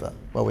favour.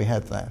 Well, we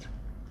have that.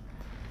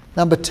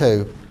 Number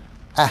 2,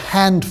 a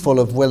handful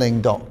of willing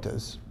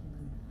doctors.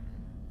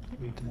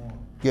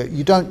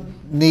 You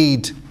don't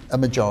need a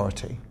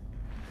majority.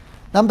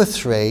 Number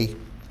 3,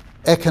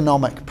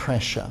 economic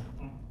pressure,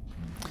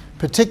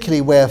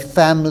 particularly where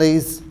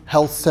families,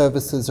 health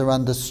services are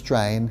under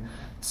strain,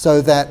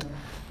 so that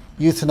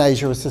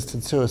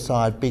euthanasia-assisted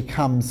suicide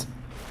becomes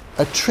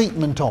a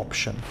treatment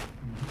option,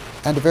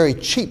 and a very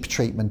cheap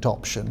treatment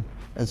option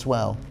as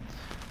well.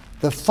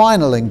 The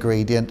final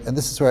ingredient, and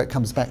this is where it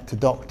comes back to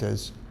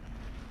doctors,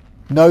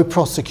 no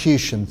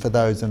prosecution for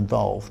those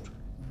involved.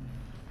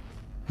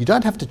 You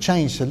don't have to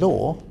change the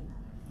law,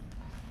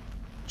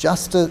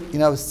 just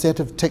a set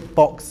of tick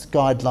box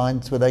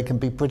guidelines where they can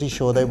be pretty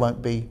sure they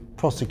won't be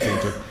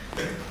prosecuted.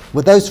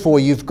 With those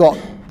 4, you've got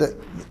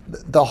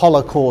the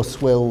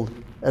Holocaust will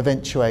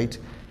eventuate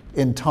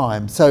in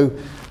time. So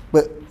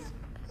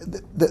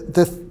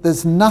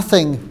there's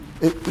nothing,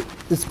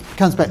 this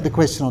comes back to the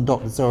question on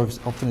doctors, so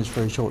I'll finish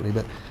very shortly,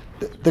 but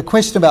the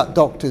question about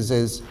doctors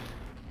is,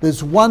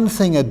 there's one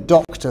thing a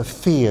doctor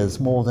fears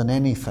more than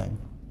anything,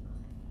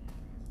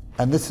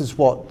 and this is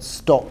what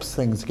stops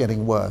things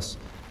getting worse.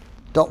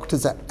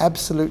 Doctors are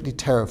absolutely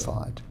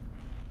terrified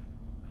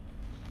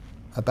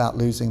about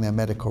losing their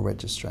medical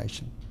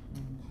registration.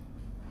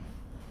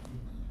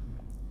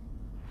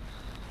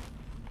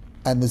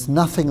 And there's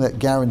nothing that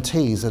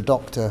guarantees a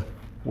doctor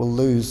will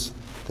lose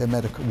their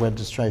medical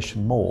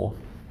registration more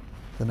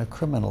than a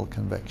criminal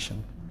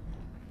conviction,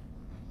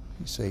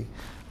 you see,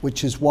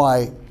 which is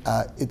why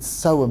it's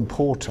so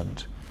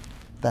important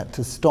that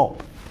to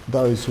stop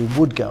those who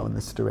would go in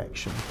this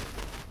direction,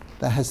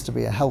 there has to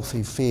be a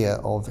healthy fear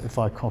of, if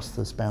I cross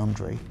this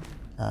boundary,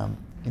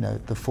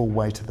 the full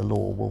weight of the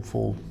law will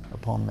fall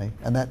upon me.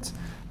 And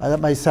that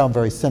may sound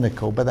very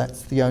cynical, but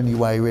that's the only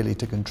way really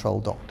to control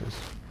doctors.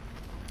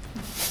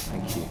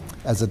 Thank you.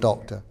 As a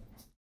doctor.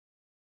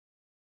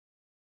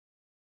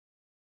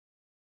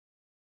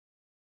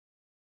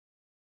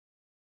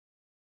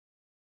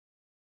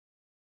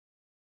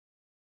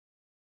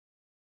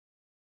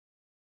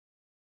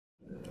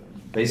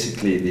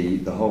 Basically,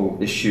 the whole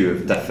issue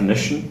of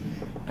definition,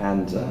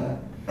 and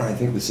I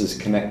think this is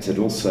connected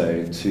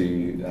also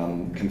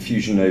to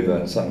confusion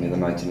over, certainly in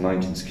the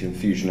 1990s,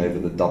 confusion over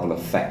the double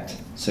effect,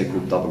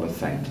 so-called double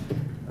effect.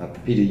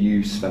 Peter,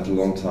 you spent a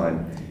long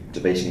time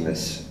debating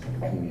this.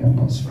 Can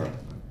you ask for a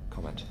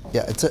comment?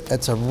 Yeah,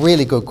 it's a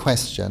really good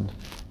question,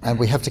 and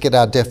we have to get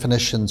our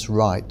definitions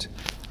right.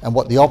 And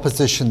what the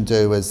opposition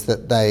do is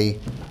that they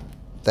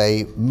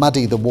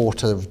muddy the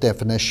water of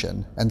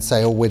definition and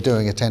say, oh, we're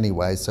doing it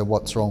anyway, so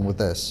what's wrong with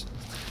this?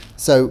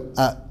 So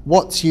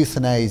what's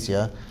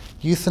euthanasia?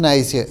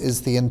 Euthanasia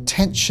is the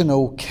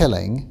intentional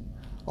killing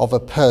of a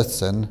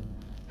person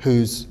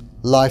whose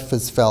life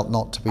is felt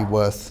not to be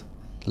worth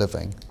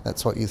living.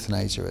 That's what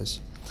euthanasia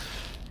is.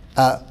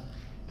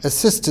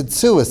 Assisted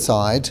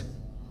suicide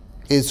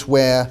is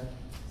where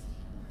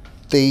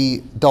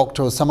the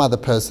doctor or some other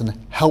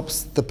person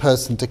helps the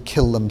person to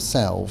kill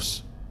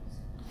themselves.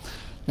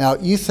 Now,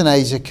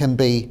 euthanasia can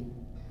be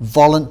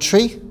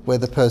voluntary, where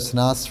the person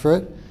asks for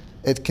it.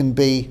 It can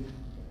be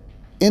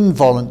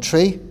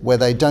involuntary, where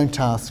they don't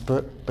ask for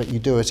it, but you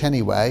do it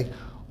anyway,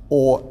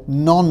 or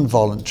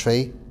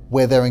non-voluntary,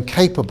 where they're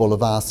incapable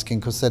of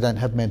asking because they don't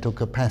have mental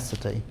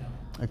capacity.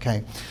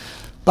 Okay.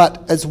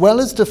 But as well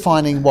as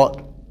defining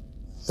what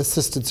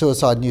assisted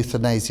suicide and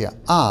euthanasia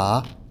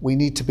are, we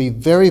need to be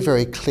very,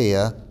 very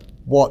clear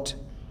what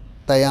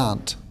they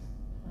aren't.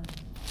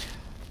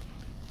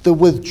 The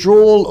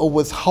withdrawal or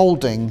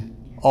withholding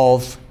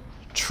of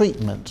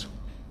treatment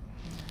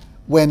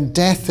when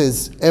death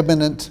is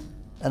imminent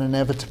and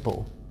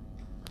inevitable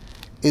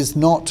is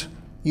not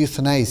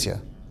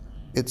euthanasia.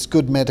 It's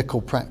good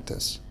medical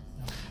practice.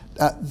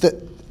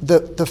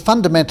 The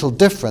fundamental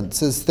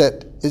difference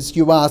is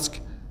you ask,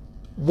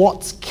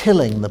 what's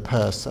killing the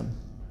person?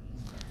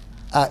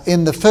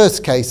 In the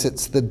first case,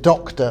 it's the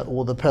doctor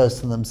or the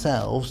person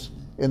themselves.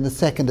 In the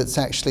second, it's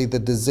actually the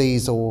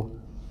disease or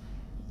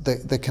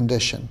the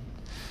condition.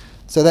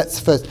 So that's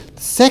first.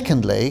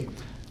 Secondly,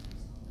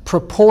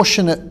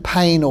 proportionate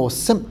pain or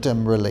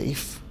symptom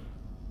relief,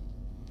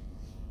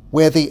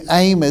 where the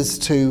aim is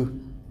to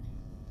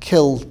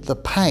kill the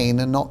pain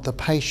and not the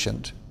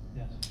patient,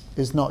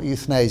 is not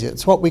euthanasia.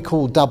 It's what we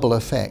call double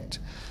effect.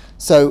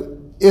 So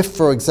if,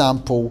 for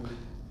example,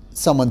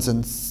 someone's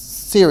in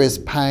serious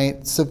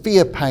pain,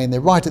 severe pain,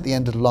 they're right at the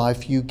end of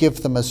life, you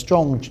give them a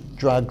strong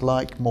drug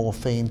like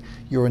morphine,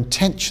 your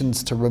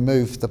intention's to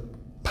remove the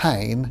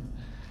pain.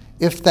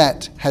 If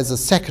that has a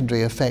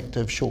secondary effect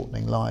of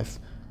shortening life,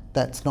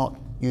 that's not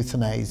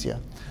euthanasia.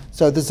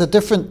 So there's a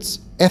difference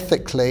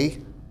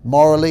ethically,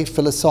 morally,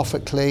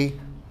 philosophically,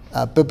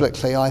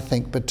 biblically, I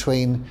think,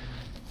 between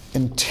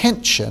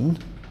intention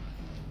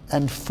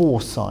and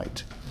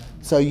foresight.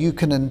 So you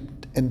can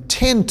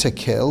intend to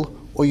kill,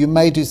 or you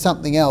may do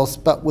something else,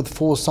 but with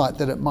foresight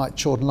that it might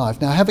shorten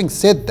life. Now, having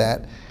said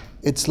that,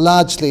 it's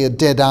largely a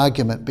dead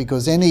argument,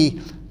 because any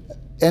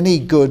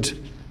good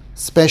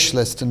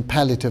specialist in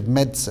palliative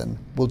medicine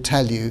will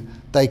tell you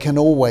they can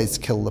always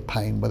kill the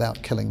pain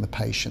without killing the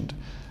patient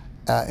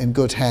in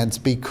good hands,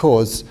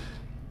 because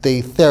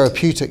the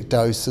therapeutic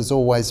dose is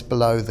always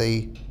below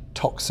the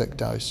toxic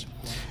dose.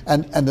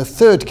 And the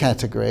third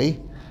category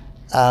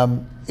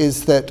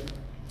is that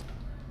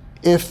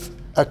if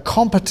a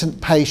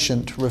competent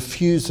patient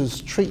refuses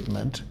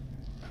treatment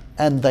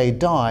and they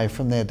die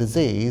from their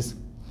disease,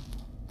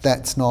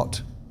 that's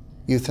not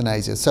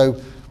euthanasia.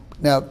 So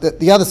now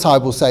the other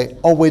side will say,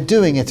 oh, we're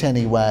doing it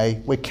anyway,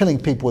 we're killing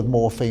people with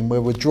morphine, we're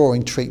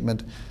withdrawing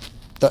treatment.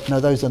 No,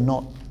 those are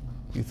not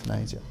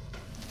euthanasia.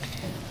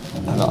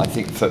 And I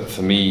think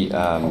for me,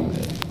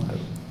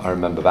 I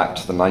remember back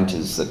to the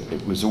 90s that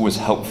it was always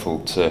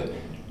helpful to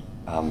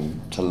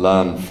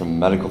learn from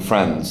medical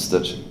friends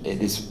that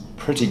it is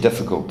pretty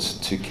difficult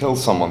to kill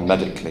someone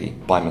medically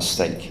by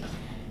mistake.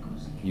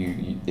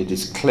 It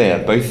is clear,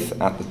 both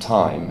at the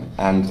time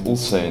and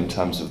also in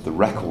terms of the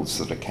records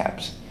that are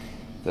kept,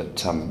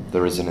 that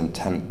there is an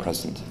intent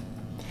present.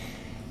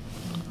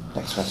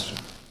 Next question.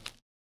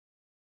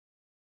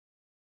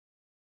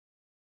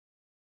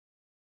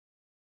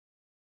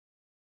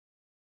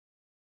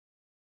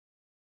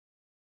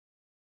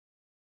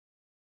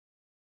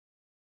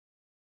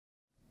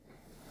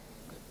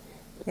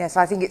 Yes,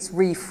 I think it's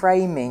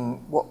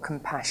reframing what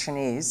compassion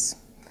is.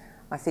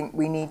 I think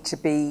we need to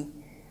be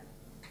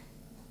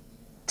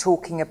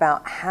talking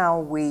about how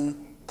we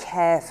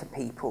care for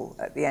people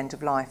at the end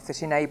of life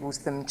that enables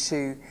them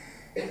to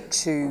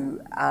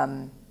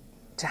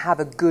have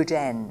a good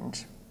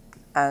end.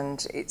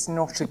 And it's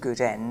not a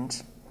good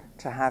end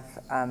to have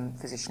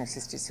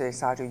physician-assisted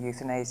suicide or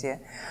euthanasia.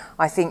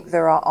 I think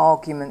there are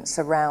arguments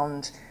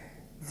around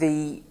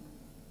the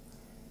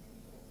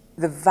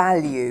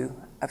value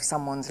of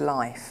someone's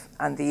life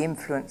and the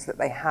influence that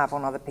they have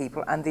on other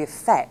people and the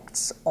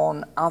effects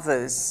on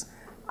others,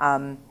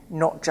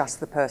 not just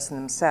the person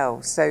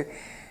themselves. So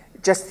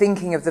just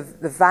thinking of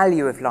the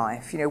value of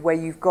life, you know, where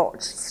you've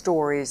got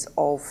stories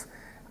of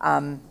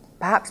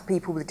perhaps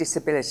people with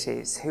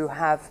disabilities who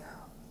have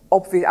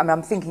obvious, I mean,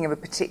 I'm thinking of a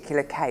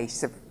particular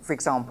case of, for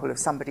example, of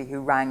somebody who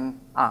rang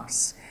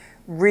us,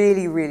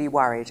 really, really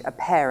worried, a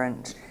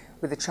parent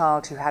with a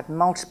child who had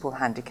multiple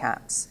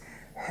handicaps,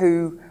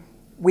 who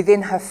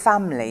within her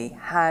family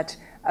had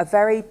a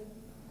very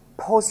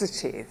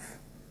positive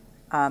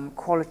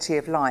quality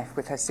of life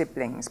with her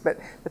siblings, but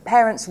the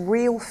parents'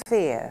 real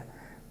fear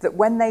that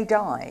when they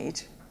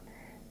died,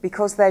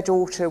 because their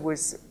daughter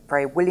was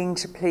very willing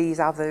to please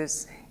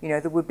others, you know,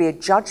 there would be a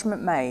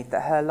judgment made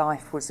that her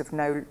life was of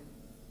no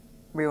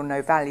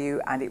value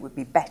and it would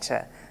be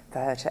better for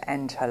her to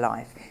end her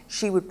life.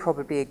 She would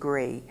probably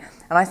agree.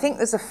 And I think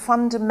there's a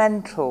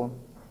fundamental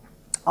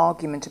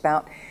argument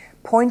about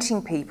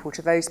pointing people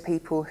to those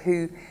people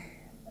who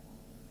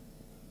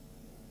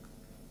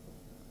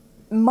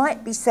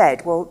might be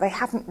said, well, they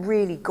haven't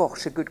really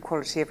got a good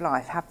quality of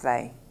life, have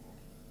they?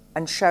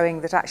 And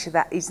showing that actually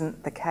that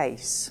isn't the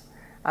case.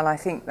 And I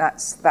think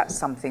that's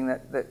something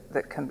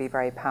that can be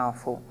very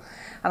powerful.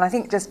 And I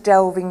think just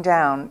delving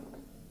down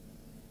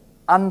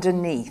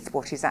underneath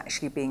what is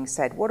actually being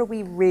said, what are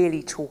we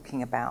really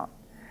talking about?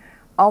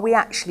 Are we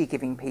actually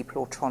giving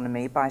people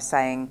autonomy by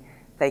saying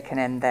they can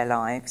end their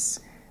lives?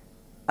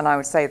 And I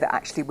would say that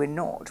actually we're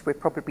not. We're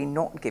probably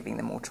not giving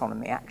them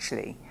autonomy,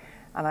 actually.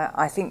 And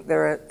I think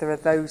there are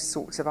those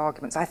sorts of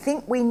arguments. I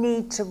think we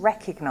need to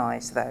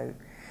recognise, though,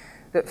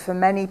 that for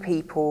many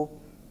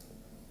people,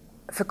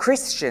 for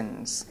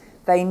Christians,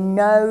 they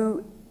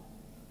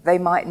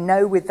might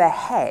know with their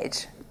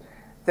head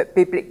that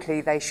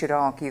biblically they should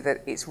argue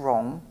that it's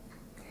wrong,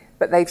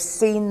 but they've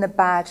seen the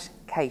bad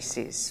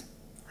cases,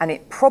 and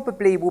it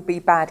probably will be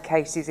bad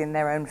cases in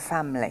their own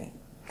family.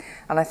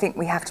 And I think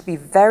we have to be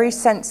very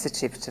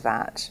sensitive to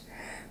that,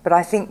 but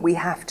I think we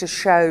have to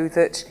show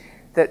that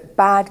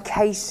bad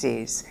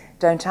cases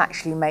don't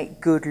actually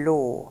make good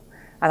law.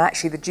 And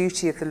actually the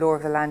duty of the law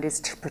of the land is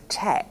to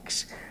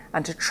protect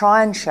and to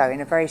try and show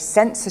in a very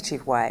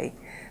sensitive way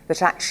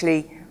that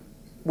actually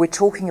we're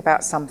talking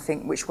about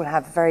something which will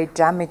have very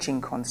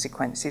damaging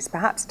consequences,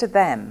 perhaps to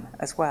them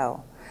as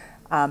well.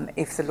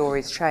 if the law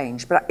is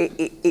changed. But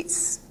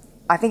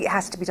I think it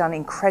has to be done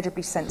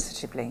incredibly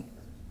sensitively.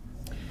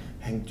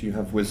 Hank, do you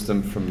have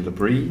wisdom from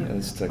Labrie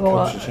as to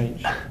culture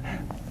change?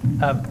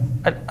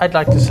 I'd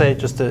like to say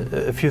just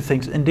a few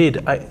things.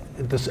 Indeed, I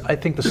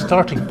think the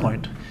starting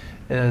point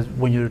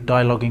when you're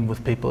dialoguing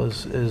with people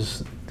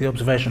is the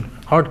observation: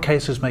 hard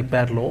cases make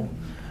bad law.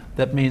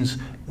 That means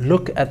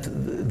look at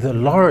the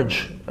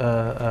large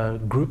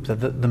group,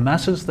 the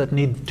masses that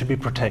need to be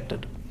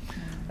protected.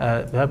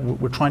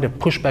 We're trying to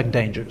push back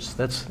dangers.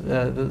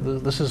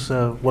 This is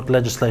what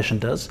legislation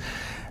does.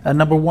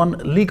 Number one,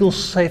 legal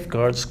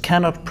safeguards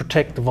cannot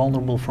protect the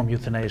vulnerable from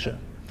euthanasia,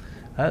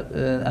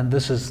 and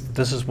this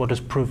is what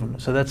is proven.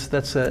 So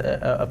that's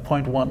a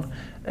point one.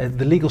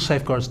 The legal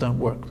safeguards don't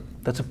work.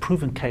 That's a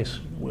proven case.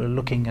 We're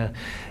looking.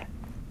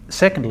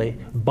 Secondly,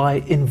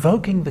 by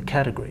invoking the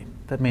category,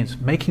 that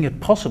means making it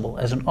possible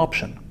as an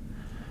option,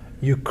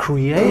 you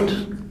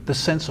create the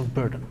sense of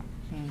burden.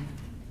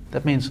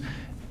 That means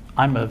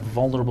I'm a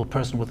vulnerable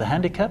person with a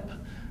handicap.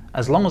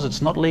 As long as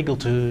it's not legal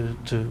to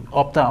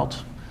opt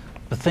out,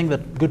 the thing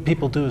that good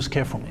people do is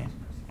care for me,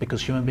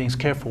 because human beings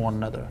care for one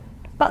another.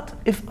 But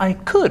if I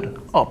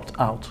could opt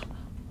out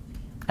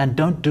and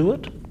don't do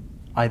it,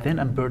 I then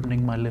am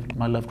burdening my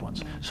loved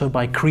ones. So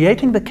by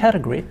creating the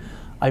category,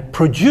 I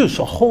produce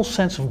a whole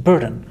sense of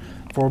burden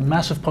for a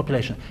massive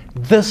population.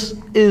 This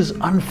is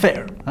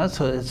unfair.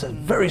 So it's a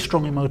very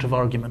strong emotive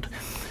argument.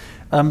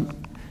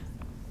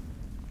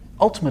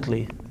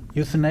 Ultimately,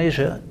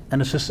 euthanasia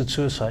and assisted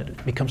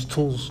suicide becomes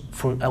tools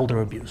for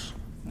elder abuse.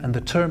 And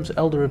the terms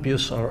elder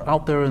abuse are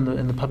out there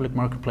in the public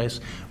marketplace.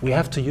 We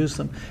have to use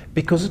them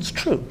because it's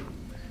true.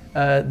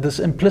 This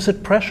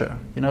implicit pressure,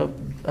 I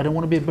don't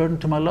want to be a burden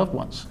to my loved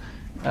ones.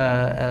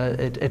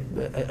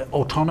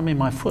 Autonomy,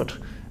 my foot.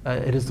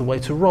 It is the way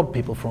to rob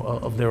people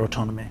of their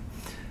autonomy.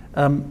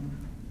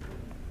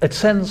 It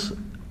sends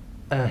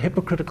a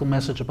hypocritical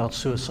message about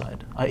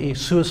suicide, i.e.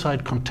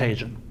 suicide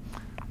contagion.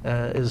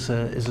 Is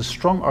a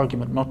strong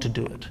argument not to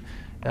do it,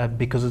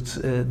 because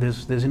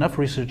there's enough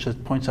research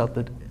that points out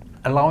that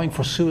allowing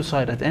for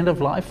suicide at the end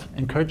of life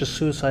encourages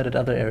suicide at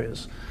other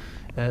areas,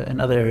 in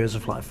other areas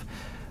of life.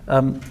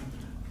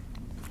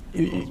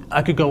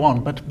 I could go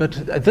on, but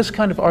this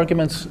kind of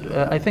arguments,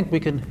 I think we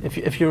can.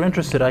 If you're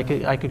interested, I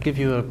could give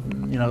you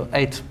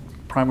 8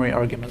 primary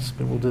arguments,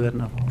 but we'll do that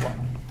in a while.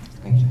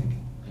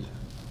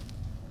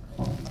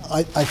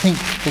 I think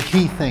the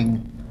key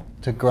thing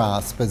to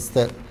grasp is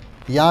that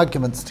the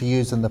arguments to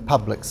use in the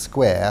public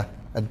square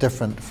are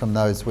different from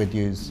those we'd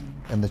use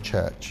in the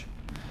church,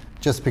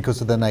 just because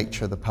of the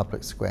nature of the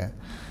public square.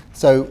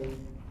 So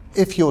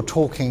if you're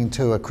talking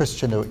to a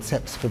Christian who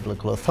accepts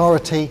biblical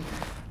authority,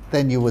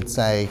 then you would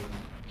say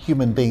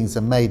human beings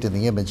are made in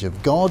the image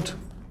of God,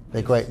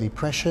 they're greatly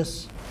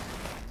precious,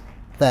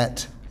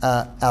 that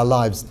our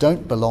lives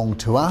don't belong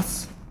to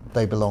us,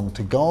 they belong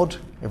to God,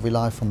 every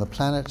life on the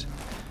planet.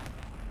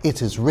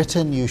 It is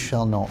written, you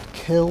shall not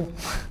kill.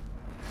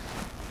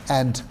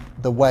 And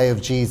the way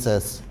of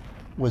Jesus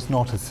was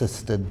not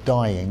assisted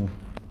dying,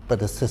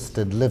 but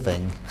assisted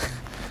living,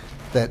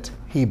 that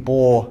he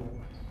bore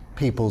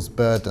people's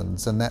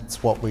burdens, and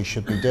that's what we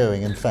should be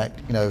doing. In fact,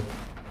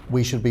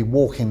 we should be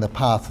walking the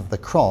path of the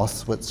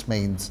cross, which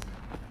means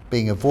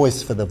being a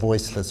voice for the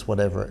voiceless,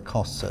 whatever it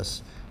costs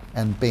us,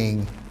 and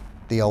being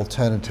the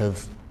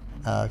alternative,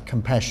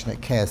 compassionate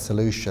care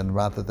solution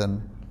rather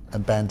than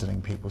abandoning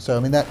people. So,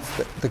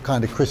 that's the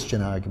kind of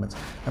Christian arguments.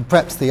 And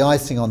perhaps the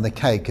icing on the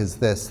cake is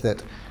this,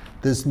 that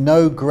there's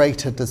no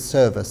greater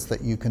disservice that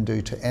you can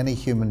do to any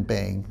human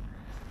being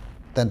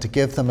than to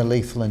give them a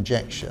lethal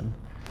injection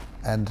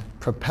and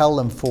propel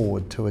them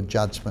forward to a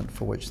judgment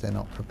for which they're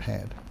not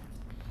prepared.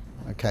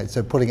 Okay,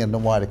 so putting it in a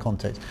wider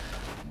context.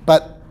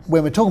 But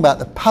when we're talking about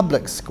the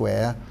public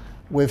square,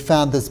 we've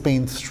found there's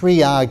been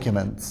 3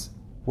 arguments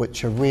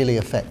which are really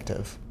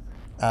effective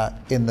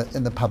in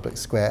the public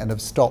square and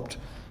have stopped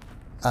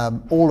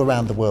all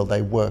around the world.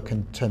 They work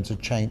in terms of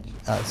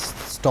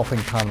stopping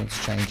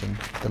parliaments changing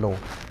the law.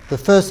 The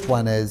first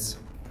one is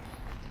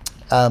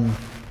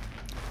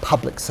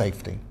public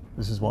safety.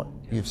 This is what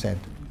you've said.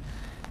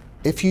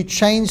 If you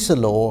change the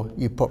law,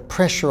 you put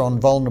pressure on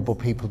vulnerable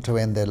people to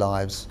end their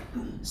lives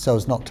so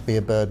as not to be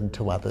a burden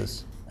to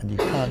others, and you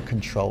can't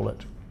control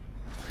it.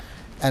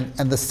 And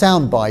the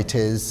soundbite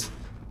is,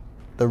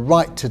 the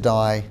right to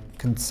die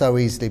can so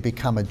easily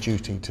become a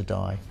duty to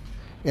die.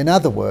 In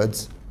other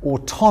words,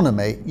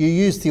 autonomy, you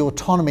use the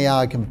autonomy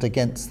argument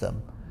against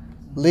them.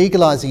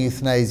 Legalising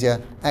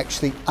euthanasia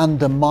actually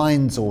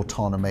undermines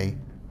autonomy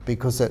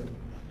because it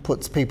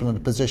puts people in a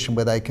position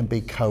where they can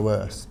be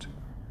coerced.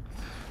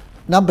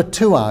 Number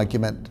 2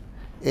 argument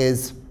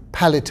is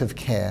palliative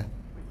care.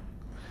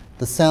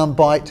 The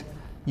soundbite,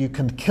 you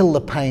can kill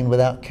the pain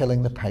without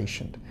killing the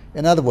patient.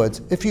 In other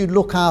words, if you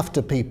look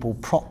after people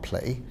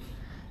properly,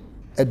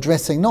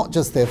 addressing not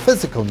just their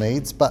physical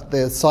needs, but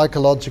their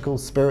psychological,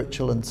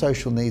 spiritual and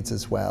social needs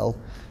as well,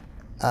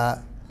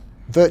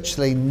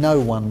 virtually no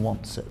one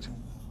wants it.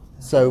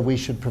 So we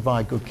should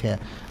provide good care.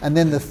 And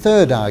then the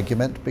third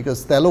argument,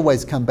 because they'll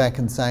always come back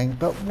and saying,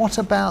 but what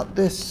about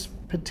this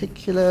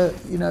particular,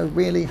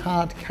 really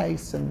hard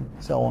case and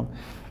so on,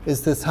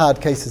 is this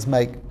hard cases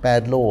make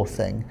bad law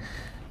thing.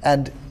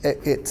 And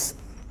it's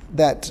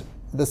that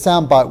the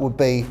soundbite would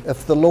be,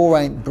 if the law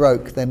ain't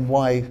broke, then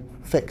why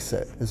fix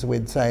it, as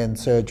we'd say in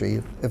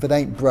surgery. If it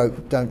ain't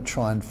broke, don't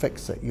try and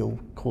fix it. You'll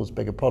cause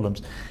bigger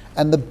problems.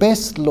 And the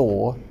best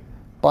law,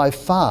 by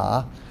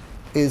far,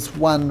 is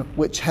one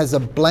which has a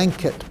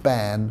blanket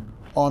ban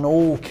on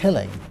all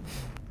killing.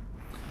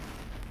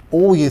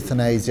 All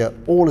euthanasia,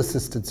 all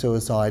assisted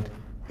suicide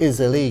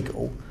is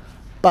illegal,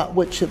 but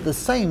which at the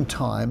same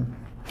time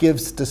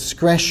gives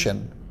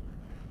discretion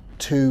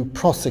to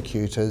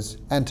prosecutors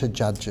and to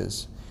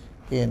judges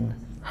in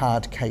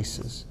hard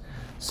cases,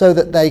 so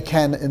that they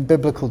can, in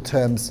biblical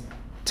terms,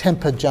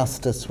 temper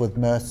justice with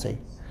mercy.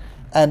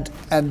 And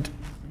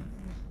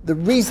the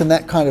reason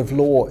that kind of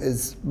law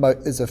is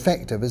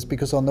effective is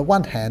because, on the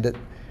one hand, it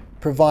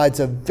provides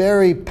a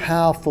very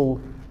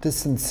powerful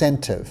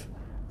disincentive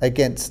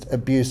against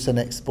abuse and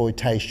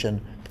exploitation,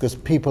 because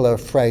people are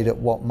afraid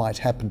of what might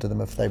happen to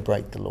them if they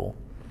break the law.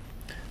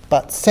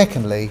 But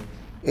secondly,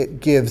 it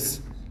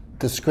gives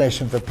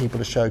discretion for people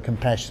to show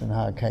compassion in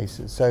hard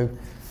cases. So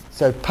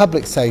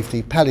public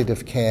safety,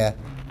 palliative care,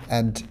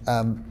 and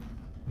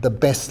the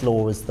best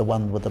law is the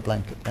one with the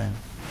blanket ban.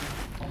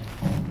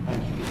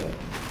 Thank you, Peter.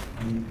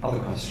 Other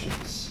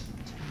questions?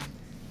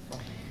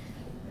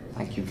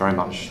 Thank you very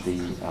much.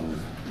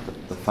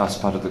 The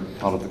first part of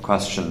the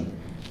question,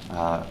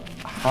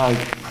 how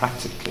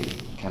practically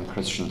can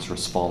Christians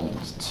respond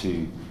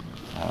to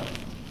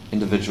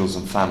individuals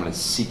and families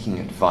seeking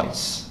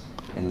advice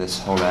in this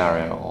whole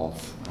area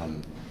of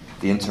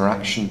the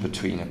interaction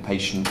between a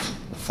patient,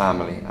 the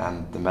family,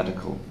 and the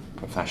medical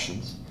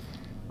professions?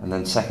 And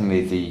then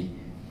secondly,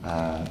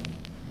 the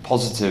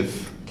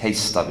positive case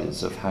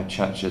studies of how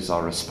churches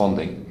are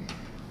responding.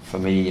 For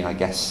me, I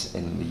guess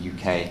in the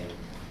UK,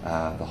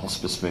 the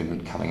hospice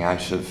movement coming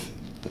out of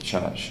the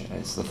church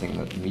is the thing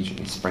that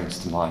immediately springs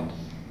to mind.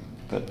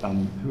 But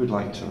who would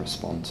like to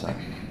respond to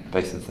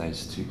both of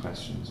those two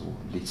questions, or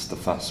at least the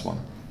first one?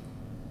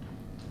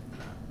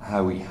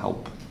 How we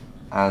help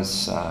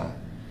as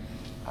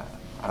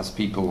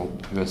people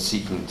who are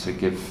seeking to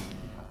give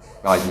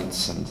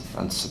guidance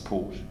and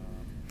support.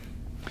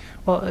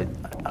 Well,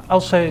 I'll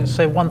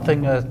say one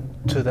thing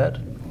to that,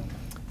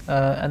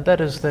 and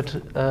that is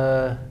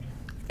that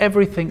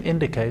everything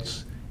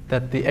indicates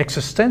that the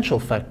existential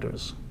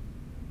factors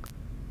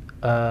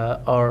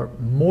are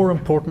more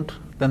important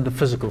than the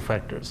physical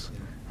factors.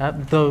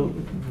 Though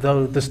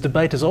this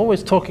debate is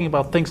always talking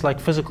about things like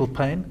physical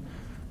pain,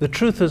 the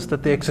truth is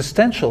that the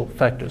existential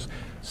factors,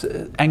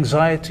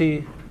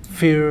 anxiety,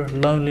 fear,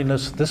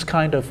 loneliness, this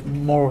kind of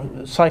more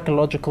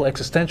psychological,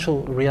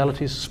 existential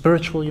realities,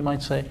 spiritual you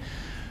might say,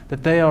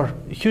 that they are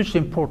hugely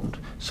important.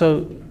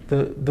 So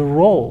the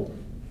role,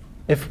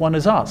 if one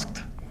is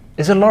asked,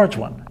 is a large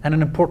one and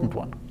an important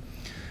one.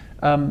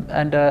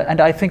 And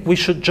I think we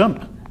should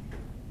jump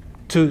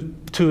to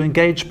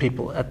engage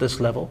people at this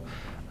level,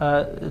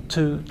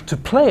 to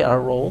play our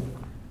role,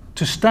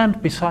 to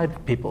stand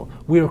beside people.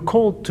 We are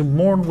called to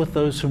mourn with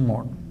those who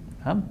mourn.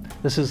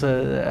 This is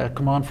a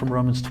command from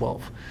Romans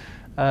 12.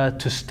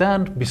 To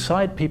stand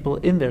beside people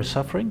in their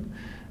suffering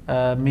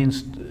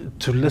means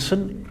to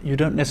listen. You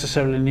don't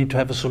necessarily need to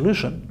have a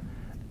solution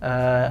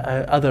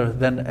other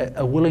than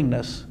a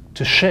willingness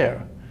to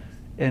share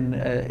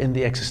in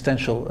the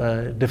existential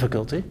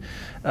difficulty,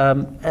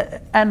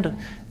 and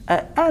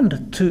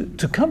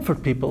to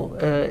comfort people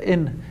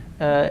in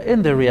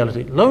their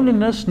reality.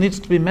 Loneliness needs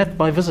to be met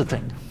by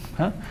visiting.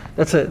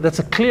 That's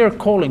a clear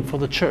calling for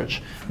the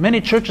church.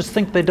 Many churches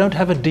think they don't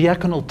have a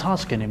diaconal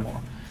task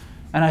anymore.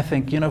 And I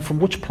think, from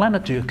which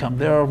planet do you come?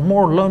 There are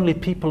more lonely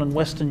people in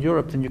Western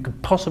Europe than you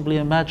could possibly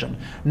imagine.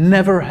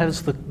 Never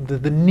has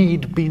the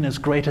need been as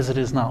great as it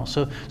is now.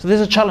 So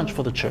there's a challenge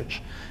for the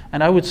church.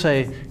 And I would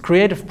say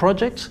creative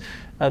projects,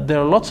 there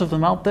are lots of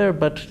them out there,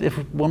 but if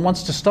one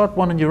wants to start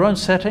one in your own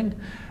setting,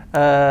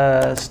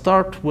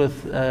 start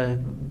with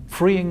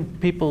freeing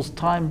people's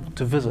time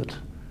to visit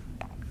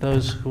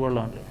those who are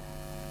lonely.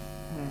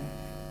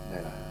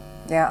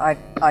 Yeah,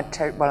 I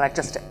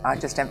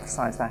just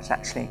emphasise that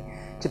actually,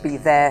 to be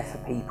there for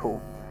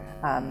people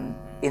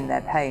in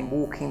their pain,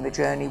 walking the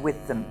journey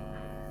with them,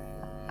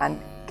 and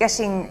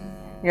getting,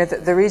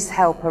 that there is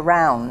help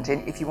around.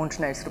 If you want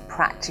to know sort of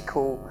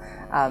practical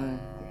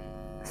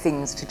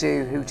things to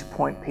do, who to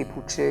point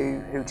people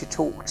to, who to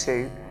talk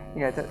to,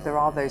 that there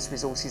are those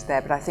resources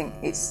there. But I think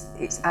it's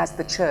as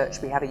the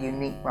church, we have a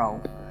unique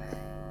role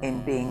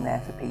in being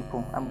there for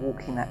people and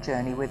walking that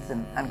journey with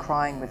them and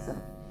crying with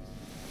them.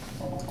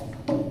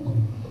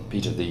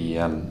 Peter,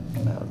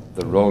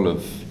 the role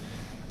of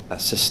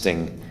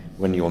assisting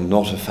when you're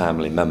not a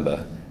family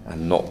member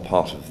and not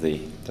part of the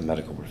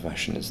medical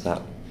profession, is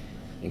that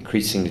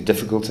increasingly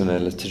difficult in a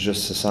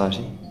litigious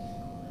society?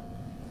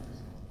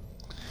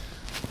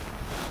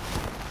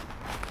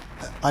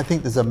 I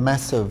think there's a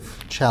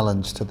massive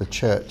challenge to the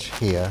church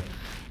here.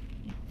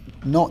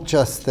 Not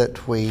just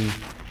that we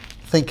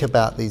think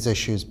about these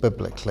issues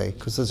biblically,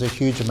 because there's a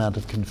huge amount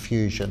of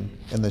confusion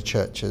in the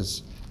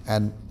churches,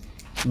 and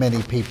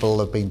many people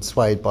have been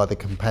swayed by the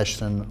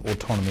compassion and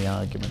autonomy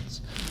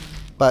arguments.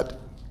 But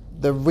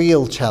the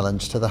real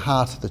challenge to the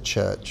heart of the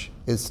church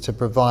is to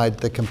provide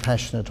the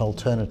compassionate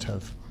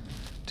alternative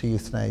to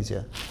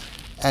euthanasia.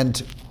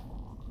 And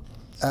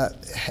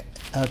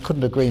I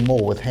couldn't agree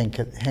more with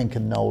Henk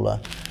and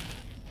Nola.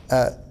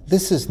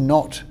 This is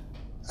not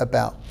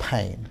about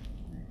pain.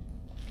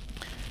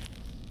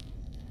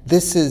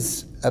 This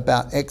is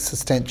about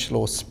existential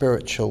or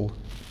spiritual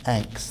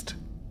angst.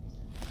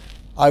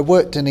 I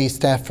worked in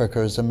East Africa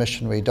as a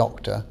missionary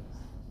doctor,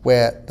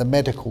 where the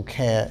medical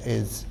care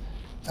is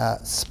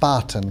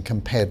Spartan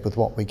compared with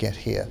what we get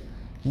here.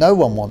 No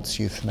one wants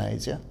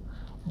euthanasia.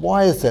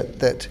 Why is it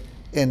that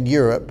in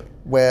Europe,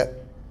 where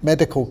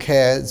medical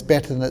care is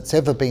better than it's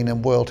ever been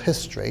in world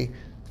history,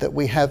 that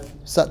we have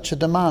such a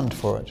demand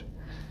for it?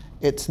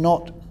 It's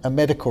not a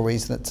medical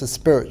reason, it's a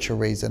spiritual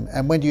reason.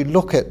 And when you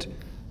look at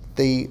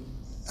the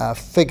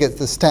figures,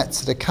 the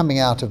stats that are coming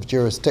out of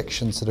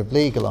jurisdictions that have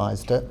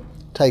legalized it,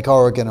 take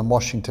Oregon and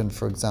Washington,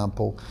 for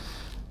example,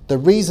 the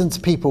reasons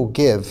people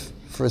give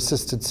for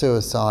assisted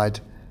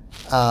suicide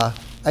are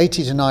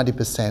 80 to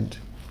 90%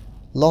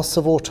 loss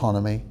of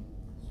autonomy,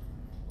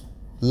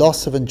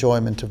 loss of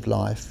enjoyment of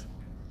life,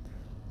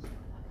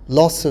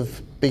 loss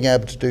of being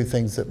able to do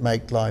things that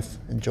make life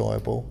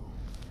enjoyable,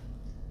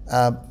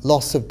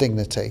 loss of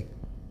dignity.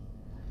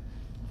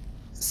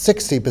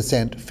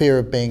 60% fear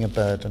of being a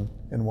burden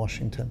in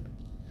Washington.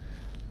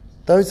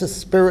 Those are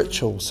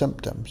spiritual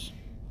symptoms.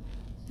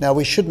 Now,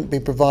 we shouldn't be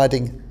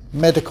providing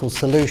medical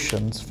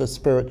solutions for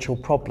spiritual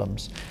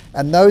problems.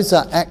 And those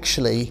are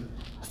actually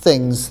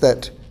things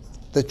that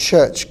the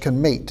church can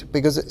meet,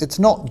 because it's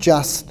not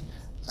just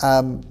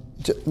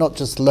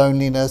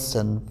loneliness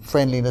and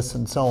friendliness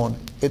and so on.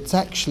 It's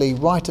actually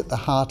right at the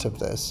heart of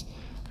this.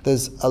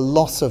 There's a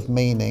loss of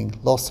meaning,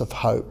 loss of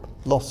hope,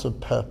 loss of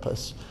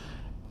purpose,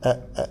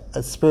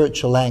 a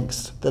spiritual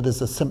angst that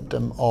is a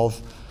symptom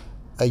of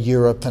a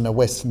Europe and a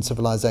Western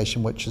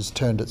civilization which has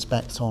turned its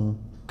backs on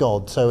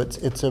God. So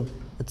it's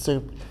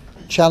a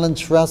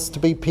challenge for us to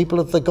be people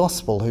of the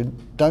gospel who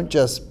don't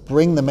just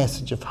bring the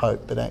message of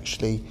hope, but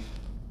actually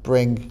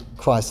bring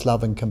Christ's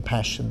love and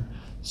compassion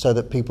so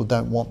that people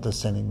don't want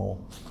this anymore.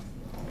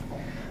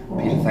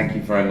 Peter, thank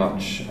you very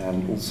much,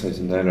 and also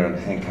to Nola and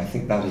Henk. I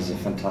think that is a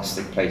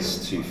fantastic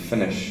place to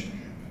finish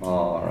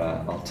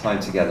our time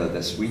together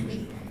this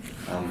week.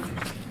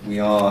 We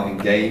are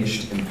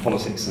engaged in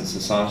politics and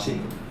society,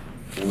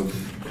 all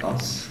of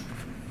us,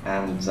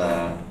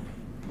 and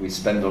we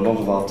spend a lot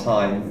of our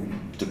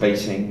time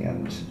debating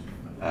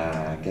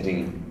and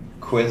getting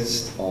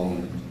quizzed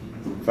on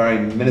very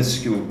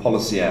minuscule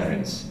policy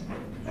areas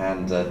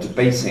and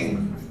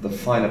debating the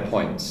finer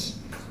points.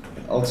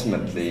 But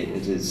ultimately,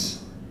 it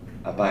is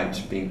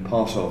about being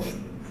part of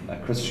a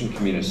Christian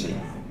community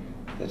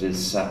that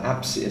is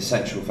absolutely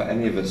essential for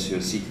any of us who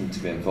are seeking to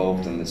be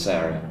involved in this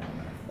area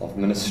of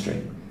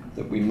ministry,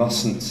 that we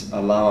mustn't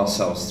allow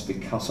ourselves to be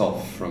cut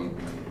off from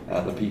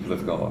the people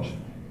of God.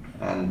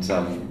 And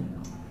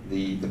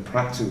the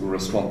practical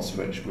response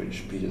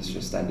which Peter's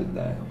just ended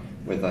there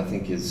with, I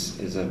think,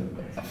 is a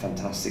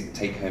fantastic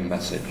take-home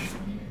message,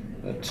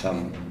 that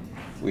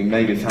we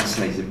may be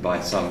fascinated by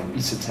some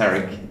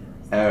esoteric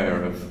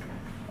area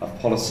of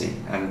policy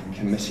and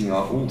committing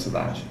our all to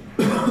that,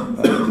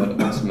 but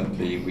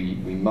ultimately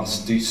we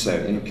must do so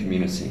in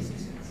community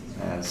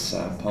as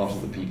part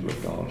of the people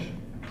of God.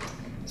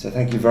 So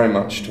thank you very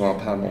much to our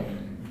panel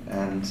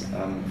and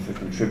for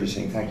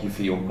contributing. Thank you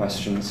for your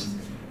questions.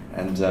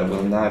 And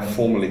we'll now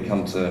formally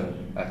come to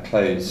a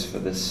close for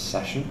this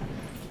session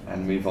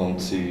and move on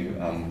to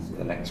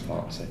the next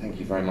part. So thank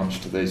you very much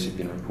to those who've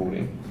been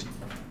recording.